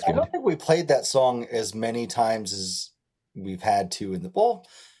don't think we played that song as many times as we've had to in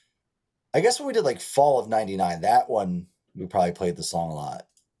I guess when we did like Fall of 99, that one we probably played the song a lot.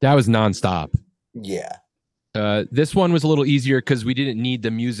 That was nonstop. Yeah. This one was a little easier because we didn't need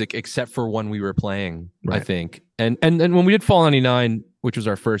the music except for when we were playing, right. I think. And when we did Fall 99, which was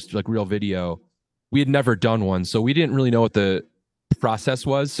our first like real video, we had never done one, so we didn't really know what the process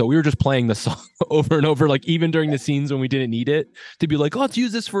was. So we were just playing the song over and over, like even during the scenes when we didn't need it, to be like, oh, let's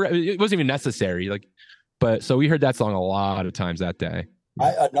use this for it wasn't even necessary. Like, but so we heard that song a lot of times that day.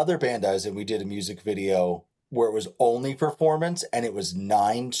 Another band I was in, we did a music video where it was only performance, and it was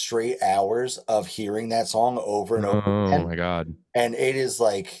 9 straight hours of hearing that song over and over again. Oh my God. And it is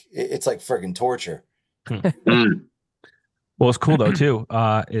like, it's like friggin' torture. Well, what's cool though too,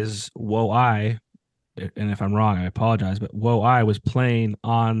 is Whoa-I, and if I'm wrong, I apologize, but Whoa-I was playing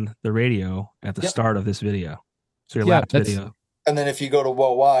on the radio at the start of this video. So your last video. And then if you go to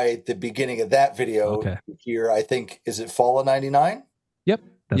Whoa-I, the beginning of that video here, I think, is it Fall of 99? Yep.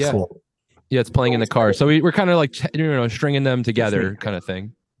 That's cool. Yeah, it's playing in the car. So we're kind of like, stringing them together kind of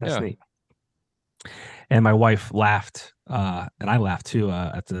thing. That's neat. And my wife laughed, and I laughed too,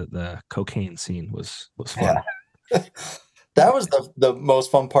 at the cocaine scene was fun. Yeah. That was the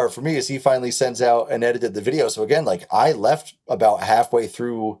most fun part for me, is he finally sends out and edited the video. So again, like I left about halfway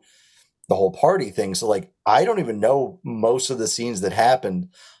through the whole party thing. So like, I don't even know most of the scenes that happened.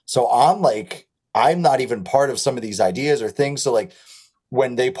 So I'm not even part of some of these ideas or things. So like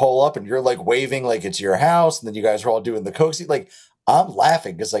when they pull up and you're like waving like it's your house, and then you guys are all doing the coke scene, like I'm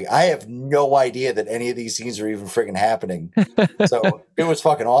laughing because like I have no idea that any of these scenes are even friggin' happening. So it was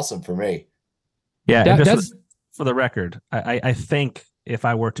fucking awesome for me. Yeah, that's for the record. I think if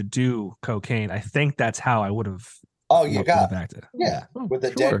I were to do cocaine, I think that's how I would have. Oh, you got it. Yeah, with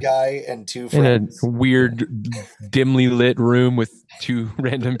a dead guy and 2 friends in a weird, dimly lit room with 2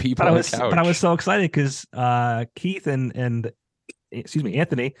 random people on the couch. But I was so excited because Keith and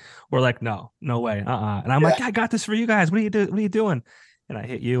Anthony were like, no way, and I'm like, I got this for you guys. What are you doing? And I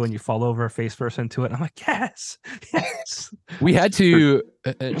hit you, and you fall over face first into it. And I'm like, yes. We had to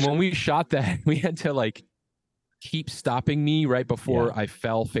when we shot that, we had to like keep stopping me right before I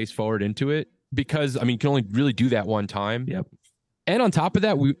fell face forward into it, because I mean, you can only really do that one time. Yep. And on top of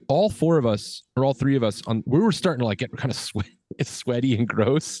that, all 3 of us, we were starting to like get kind of sweaty and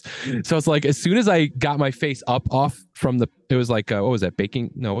gross. So it's like, as soon as I got my face up off from it was like, what was that?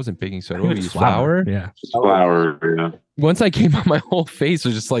 Baking? No, it wasn't baking soda. What did we use? Flour? Yeah. Flour. Yeah. Once I came on, my whole face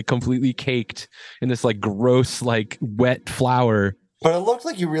was just like completely caked in this like gross, like wet flour. But it looked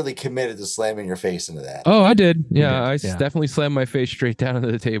like you really committed to slamming your face into that. Oh, I did. Yeah, I definitely slammed my face straight down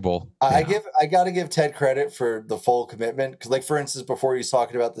into the table. I got to give Ted credit for the full commitment, because, like, for instance, before he's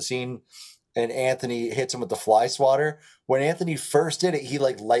talking about the scene and Anthony hits him with the fly swatter, when Anthony first did it, he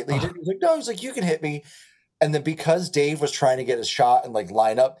like lightly did it. He's like, no, he's like, you can hit me. And then because Dave was trying to get his shot and like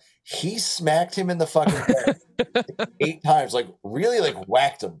line up, he smacked him in the fucking head 8 times, like really like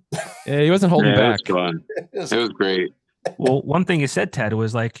whacked him. Yeah, he wasn't holding back. It was fun. It was great. Well, one thing you said, Ted,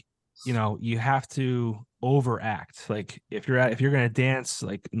 was like, you have to overact. Like if you're going to dance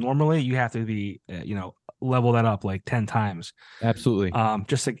like normally, you have to be, level that up like 10 times. Absolutely.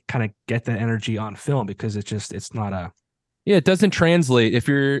 Just to kind of get that energy on film, because it's not a. Yeah, it doesn't translate if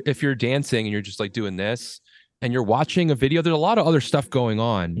you're dancing and you're just like doing this and you're watching a video. There's a lot of other stuff going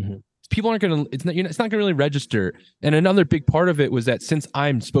on. Mm-hmm. People aren't gonna. It's not gonna really register. And another big part of it was that since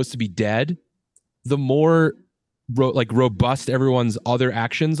I'm supposed to be dead, the more robust everyone's other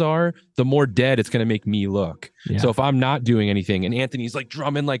actions are, the more dead it's gonna make me look. Yeah. So if I'm not doing anything and Anthony's like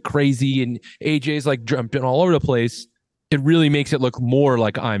drumming like crazy and AJ's like jumping all over the place, it really makes it look more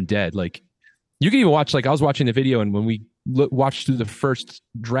like I'm dead. Like you can even watch. Like I was watching the video, and when we watched through the first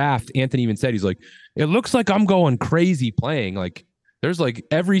draft, Anthony even said, he's like, it looks like I'm going crazy playing. Like there's like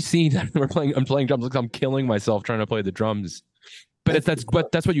every scene that I'm playing drums, looks like I'm killing myself trying to play the drums. But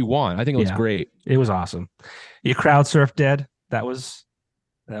that's what you want. I think it was great. It was awesome. You crowd surfed dead. That was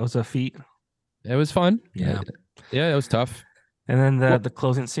a feat. It was fun. Yeah. Yeah, it was tough. And then the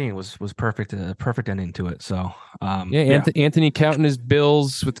closing scene was perfect. A perfect ending to it. So Anthony counting his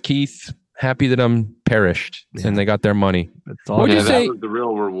bills with Keith, happy that I'm perished, and they got their money. That's all. What would you say? That was the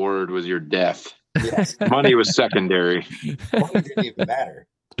real reward was your death. Yes. Money was secondary. Money didn't even matter.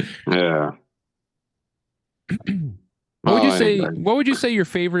 Yeah. What would you say your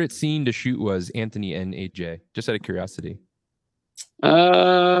favorite scene to shoot was, Anthony and AJ? Just out of curiosity.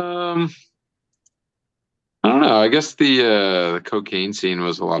 I don't know. I guess the cocaine scene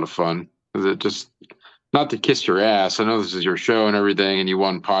was a lot of fun. Is it just not to kiss your ass? I know this is your show and everything, and you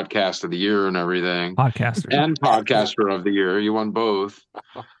won podcast of the year and everything. Podcaster and podcaster of the year. You won both.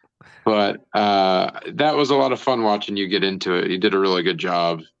 But that was a lot of fun watching you get into it. You did a really good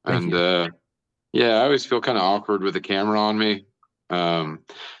job. Thank and I always feel kind of awkward with the camera on me. I'm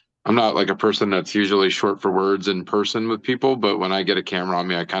not like a person that's usually short for words in person with people, but when I get a camera on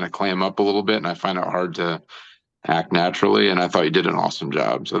me, I kind of clam up a little bit and I find it hard to act naturally. And I thought you did an awesome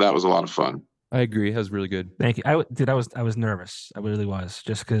job. So that was a lot of fun. I agree. That was really good. Thank you. I was nervous. I really was,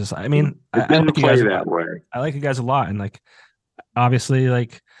 just because I like you guys that way. I like you guys a lot, and like obviously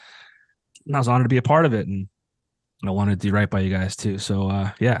like I was honored to be a part of it, and I wanted to do right by you guys too.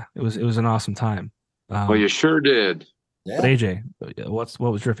 So it was an awesome time. Well, you sure did. Yeah. But AJ, what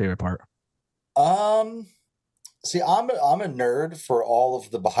was your favorite part? See, I'm a nerd for all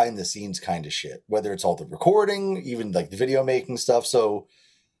of the behind the scenes kind of shit, whether it's all the recording, even like the video making stuff. So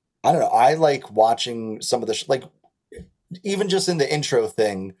I don't know. I like watching some of the like even just in the intro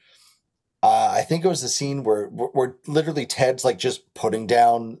thing. I think it was the scene where literally Ted's like just putting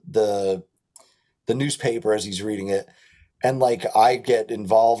down the newspaper as he's reading it. And like I get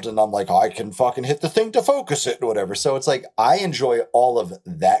involved and I'm like, I can fucking hit the thing to focus it or whatever. So it's like I enjoy all of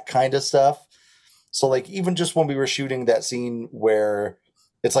that kind of stuff. So like even just when we were shooting that scene where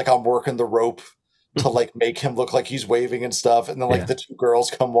it's like I'm working the rope to like make him look like he's waving and stuff, and then like the two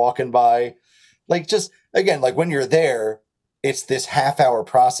girls come walking by. Like just again, like when you're there, it's this half-hour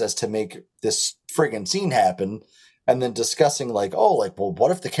process to make this friggin' scene happen, and then discussing like, oh, like, well,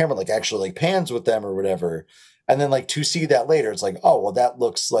 what if the camera like actually like pans with them or whatever? And then like to see that later, it's like, oh, well, that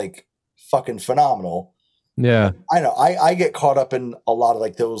looks like fucking phenomenal. Yeah. I know. I get caught up in a lot of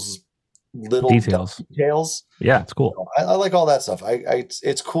like those little details. Yeah, it's cool. I like all that stuff.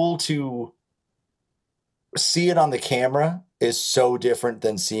 It's cool to see it on the camera is so different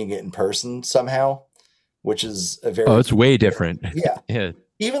than seeing it in person somehow, which is a very it's way different. Yeah. Yeah.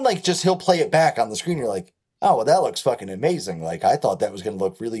 Even like just he'll play it back on the screen. You're like, oh, well, that looks fucking amazing. Like I thought that was going to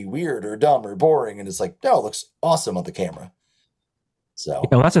look really weird or dumb or boring. And it's like, no, it looks awesome on the camera. So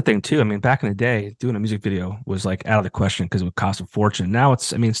that's the thing too. I mean, back in the day, doing a music video was like out of the question because it would cost a fortune. Now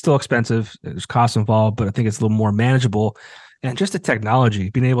it's still expensive. There's costs involved, but I think it's a little more manageable. And just the technology,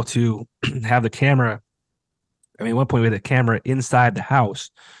 being able to have the camera. I mean, at one point we had the camera inside the house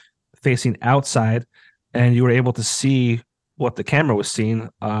facing outside, and you were able to see what the camera was seeing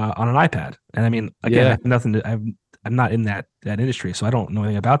on an iPad. And I mean, again, I have nothing I'm not in that industry, so I don't know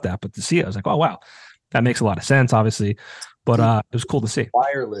anything about that. But to see it, I was like, oh wow, that makes a lot of sense, obviously. But it was cool to see.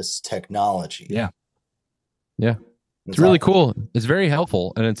 Wireless technology. Yeah. It's really cool. It's very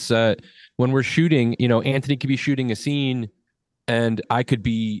helpful. And it's when we're shooting, Anthony could be shooting a scene and I could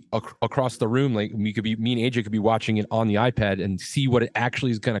be across the room. Like me and AJ could be watching it on the iPad and see what it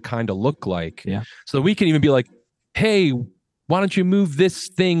actually is going to kind of look like. Yeah. So we can even be like, hey, why don't you move this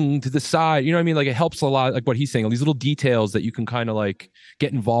thing to the side? You know what I mean? Like it helps a lot, like what he's saying, all these little details that you can kind of like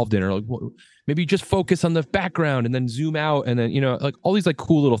get involved in, or like maybe just focus on the background and then zoom out and then, like all these like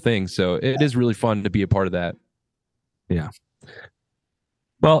cool little things. So it is really fun to be a part of that. Yeah.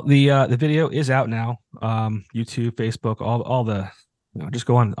 Well, the video is out now. YouTube, Facebook, all the just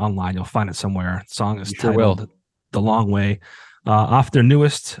go online. You'll find it somewhere. The song is You sure will. titled The Long Way. Off their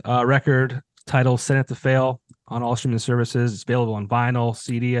newest record titled Send It to Fail on all streaming services. It's available on vinyl,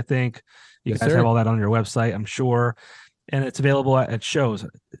 CD, I think. You Yes, guys sir. have all that on your website, I'm sure. And it's available at shows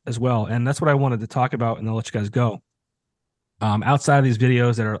as well. And that's what I wanted to talk about, and I'll let you guys go. Outside of these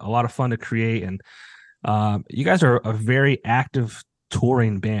videos that are a lot of fun to create, and you guys are a very active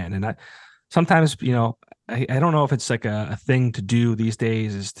touring band. And sometimes, I don't know if it's like a thing to do these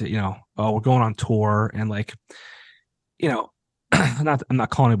days is to, we're going on tour and like, I'm not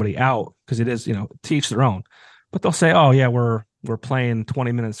calling anybody out because it is, to each their own, but they'll say, oh yeah, we're playing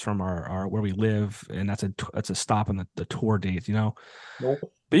 20 minutes from our where we live, and that's a stop on the tour dates, Nope.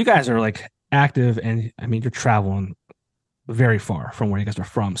 But you guys are like active, and I mean, you're traveling very far from where you guys are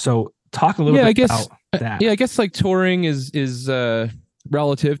from. So talk a little bit about that. Yeah, I guess like touring is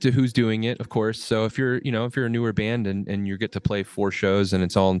relative to who's doing it, of course. So if you're a newer band and you get to play 4 shows and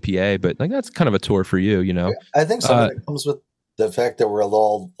it's all in PA, but like that's kind of a tour for you, I think some of it comes with the fact that we're a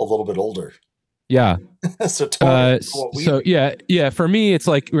little bit older. Yeah. So yeah. For me, it's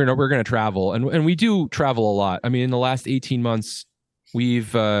like we're going to travel, and we do travel a lot. I mean, in the last 18 months,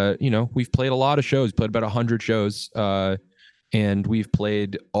 we've played a lot of shows, played about 100 shows, and we've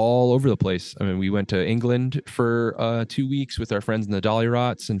played all over the place. I mean, we went to England for 2 weeks with our friends in the Dolly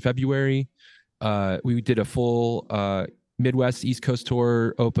Rots in February. We did a full Midwest East Coast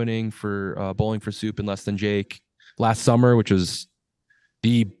tour opening for Bowling for Soup and Less Than Jake last summer, which was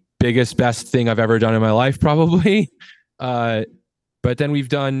the best thing I've ever done in my life, probably. But then we've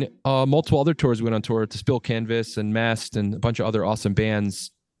done multiple other tours. We went on tour to Spill Canvas and Mest and a bunch of other awesome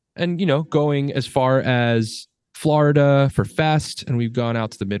bands, and going as far as Florida for Fest, and we've gone out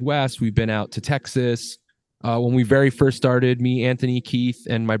to the Midwest. We've been out to Texas. When we very first started, me, Anthony, Keith,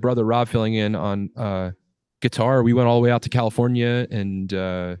 and my brother Rob filling in on guitar, we went all the way out to California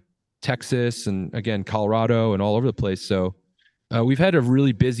and Texas, and again Colorado, and all over the place. So we've had a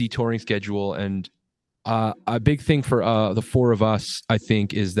really busy touring schedule, and a big thing for the 4 of us, I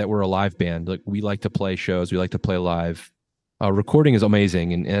think, is that we're a live band. Like, we like to play shows, we like to play live. Recording is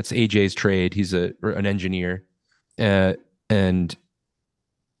amazing, and that's AJ's trade. He's an engineer. And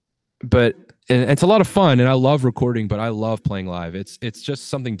it's a lot of fun, and I love recording, but I love playing live. It's just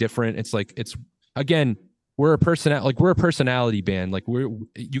something different. It's like, again, we're a personality band. Like,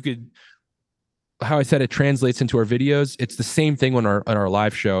 how I said it translates into our videos. It's the same thing on our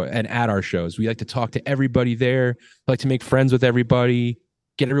live show and at our shows. We like to talk to everybody there. We like to make friends with everybody,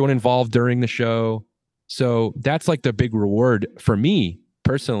 get everyone involved during the show. So that's like the big reward for me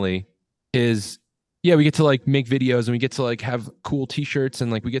personally is, yeah, we get to like make videos and we get to like have cool t-shirts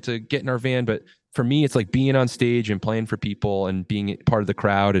and like we get to get in our van. But for me, it's like being on stage and playing for people and being part of the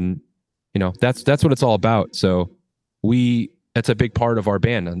crowd. And, that's what it's all about. So that's a big part of our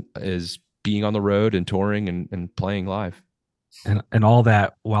band is being on the road and touring and playing live. And all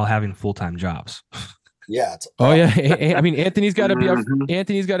that while having full-time jobs. Yeah. Yeah. I mean, Anthony's got to be up.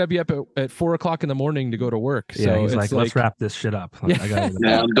 Anthony's got to be up at 4:00 in the morning to go to work. So yeah, he's like, let's wrap this shit up.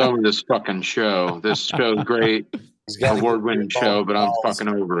 I'm done with this fucking show. This show's great, award-winning show, but I'm fucking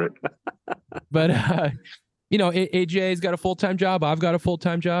over it. But AJ's got a full-time job. I've got a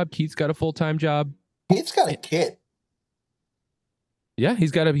full-time job. Keith's got a full-time job. Keith's got a kid. Yeah,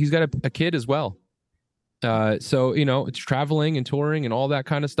 he's got a kid as well. So it's traveling and touring and all that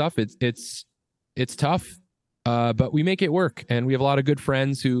kind of stuff. It's tough, but we make it work, and we have a lot of good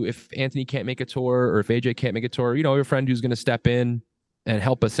friends who, if Anthony can't make a tour or if AJ can't make a tour, we have a friend who's going to step in and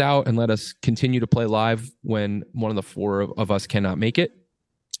help us out and let us continue to play live when one of the 4 of us cannot make it.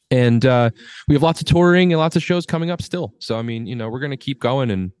 And we have lots of touring and lots of shows coming up still. So, I mean, we're going to keep going.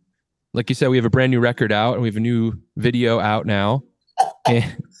 And like you said, we have a brand new record out and we have a new video out now.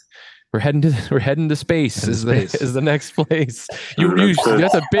 And we're heading to space. Is the next place.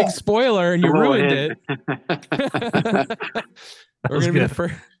 That's a big spoiler, and you ruined it. We're gonna be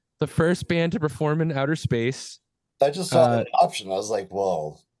the first band to perform in outer space. I just saw that option. I was like,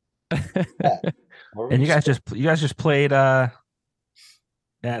 whoa. Yeah. And you guys just played at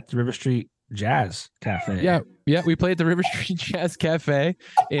the River Street Jazz Cafe. Yeah, we played at the River Street Jazz Cafe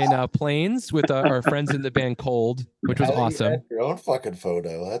in Plains with our friends in the band Cold, which was awesome. You your own fucking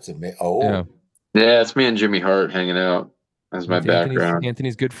photo. That's amazing. Oh, yeah, it's me and Jimmy Hart hanging out as my background.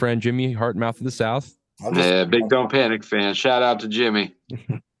 Anthony's good friend Jimmy Hart, Mouth of the South. Yeah, big Don't Panic fan. Shout out to Jimmy.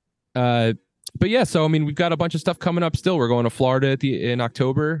 But yeah, so I mean, we've got a bunch of stuff coming up still. We're going to Florida in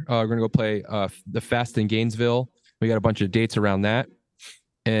October. We're gonna go play the Fest in Gainesville. We got a bunch of dates around that.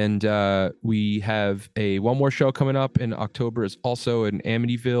 And we have one more show coming up in October. Is also in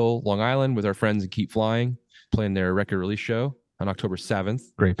Amityville, Long Island, with our friends in Keep Flying, playing their record release show. on October 7th.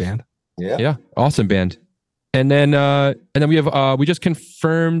 Great band. Yeah, awesome band. And then we have we just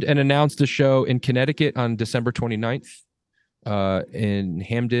confirmed and announced a show in Connecticut on December 29th in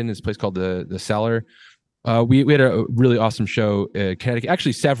Hamden. It's a place called the Cellar. We had a really awesome show in Connecticut.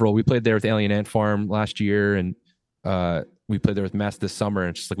 Actually, several. We played there with Alien Ant Farm last year, and we played there with Mess this summer.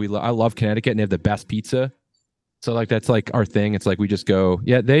 And it's just like I love Connecticut, and they have the best pizza. So like that's like our thing. It's like we just go,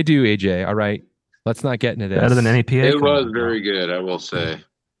 yeah, they do, AJ. All right, let's not get into this. Better than any PA. It was very good, I will say.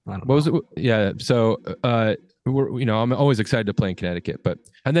 What was it? Yeah. So, I'm always excited to play in Connecticut,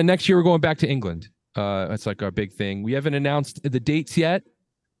 and then next year we're going back to England. That's like our big thing. We haven't announced the dates yet,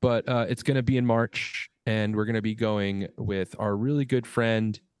 but it's going to be in March, and we're going to be going with our really good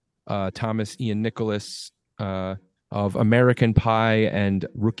friend, Thomas Ian Nicholas, of American Pie and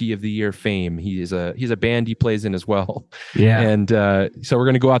Rookie of the Year fame. He's a band he plays in as well. Yeah. And so we're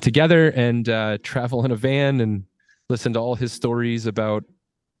going to go out together and travel in a van and listen to all his stories about,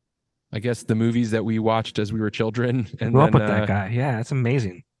 I guess, the movies that we watched as we were children. And Grew up with that guy. Yeah, that's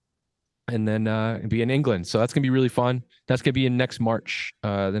amazing. And then be in England. So that's going to be really fun. That's going to be in next March.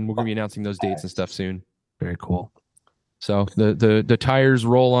 Then we're going to be announcing those dates and stuff soon. Very cool. So the tires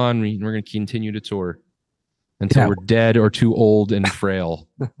roll on. We're going to continue to tour until we're dead or too old and frail.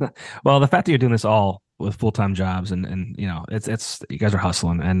 Well, the fact that you're doing this all with full-time jobs and it's you guys are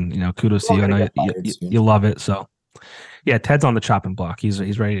hustling, and kudos to you. I know you love it. So yeah, Ted's on the chopping block. He's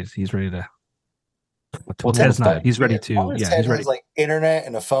ready to. Well, Ted's not. He's ready to. Yeah, Ted he's ready. has like internet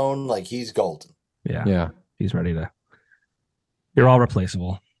and a phone. Like he's golden. Yeah. He's ready to. You're all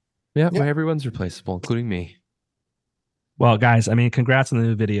replaceable. Yeah, well, everyone's replaceable, including me. Well, guys, I mean, congrats on the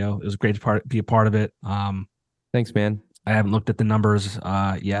new video. It was great to be a part of it. Thanks, man. I haven't looked at the numbers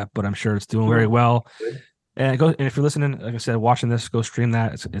yet, but I'm sure it's doing very well. And if you're listening, like I said, watching this, go stream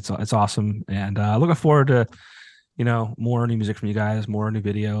that. It's awesome, and looking forward to more new music from you guys, more new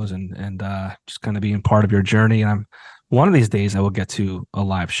videos, and just kind of being part of your journey. And one of these days I will get to a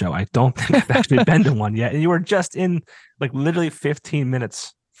live show. I don't think I've actually been to one yet. And you were just in like literally 15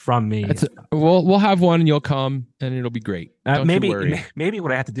 minutes from me. We'll have one, and you'll come, and it'll be great. Don't you worry. Maybe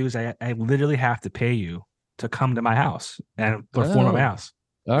what I have to do is I literally have to pay you to come to my house and perform at my house.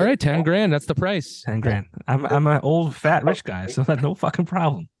 All right, $10,000. That's the price. $10,000. I'm an old fat rich guy, so that's no fucking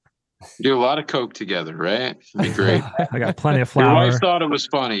problem. Do a lot of coke together, right? It'd be great. I got plenty of flour. Your wife thought it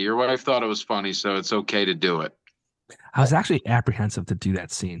was funny. So it's okay to do it. I was actually apprehensive to do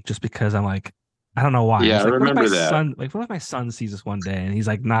that scene just because I'm like, I don't know why. Yeah, I remember that. What if my son sees this one day and he's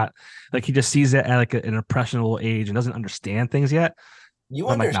like not like he just sees it at like an impressionable age and doesn't understand things yet? You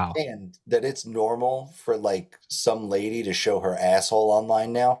understand that it's normal for like some lady to show her asshole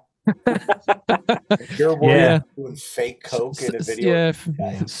online now? You're doing fake coke in a video.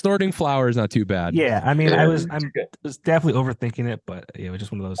 Yeah, snorting flour is not too bad. Yeah, I mean, I was definitely overthinking it, but it was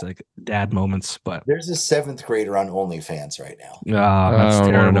just one of those like dad moments. But there's a 7th grader on OnlyFans right now. Oh, that's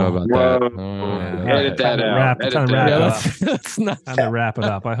terrible. I don't know about that. Edit that out. Let's not time to wrap it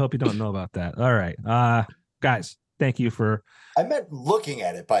up. I hope you don't know about that. All right, guys, thank you for. I meant looking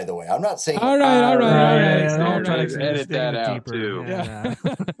at it, by the way. I'm not saying. All right. Edit that out too. Yeah.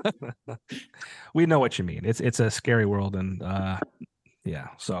 We know what you mean. It's a scary world, and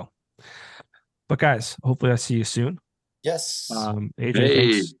So, but guys, hopefully I see you soon. Yes.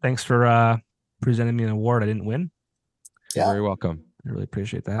 AJ, thanks for presenting me an award I didn't win. Yeah. You're very welcome. I really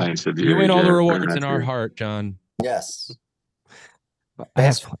appreciate that. Thanks. You win all the rewards in our heart, John. Yes.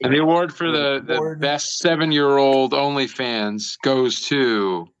 And the award for the best 7-year-old OnlyFans goes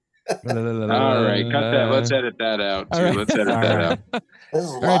to. All right, cut that. Let's edit that out too. Right. Let's edit that out.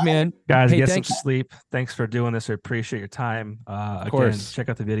 All right, man. Guys, get some sleep. Thanks for doing this. I appreciate your time. Of course. Check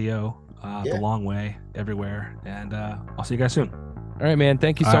out the video, The Long Way, everywhere. And I'll see you guys soon. All right, man.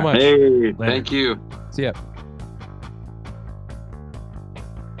 Thank you so much. Hey, thank you. See ya.